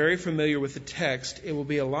and are very familiar with the text, it will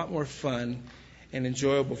be a lot more fun and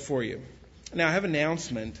enjoyable for you. Now, I have an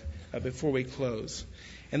announcement before we close,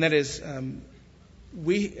 and that is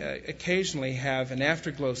we occasionally have an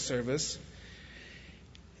afterglow service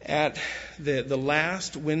at the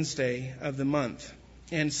last Wednesday of the month.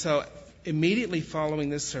 And so immediately following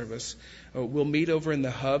this service, we'll meet over in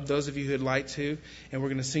the hub, those of you who'd like to, and we're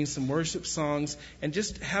going to sing some worship songs and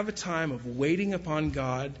just have a time of waiting upon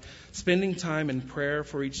God, spending time in prayer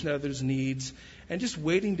for each other's needs, and just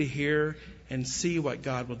waiting to hear and see what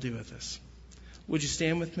God will do with us. Would you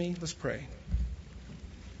stand with me? Let's pray.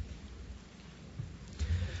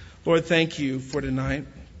 Lord, thank you for tonight.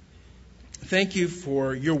 Thank you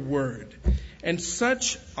for your word and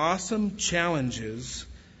such awesome challenges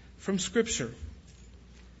from Scripture.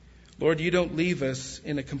 Lord, you don't leave us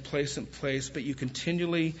in a complacent place, but you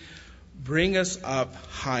continually bring us up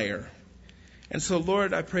higher. And so,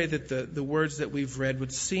 Lord, I pray that the words that we've read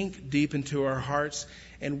would sink deep into our hearts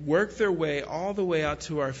and work their way all the way out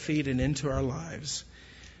to our feet and into our lives,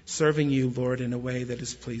 serving you, Lord, in a way that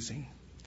is pleasing.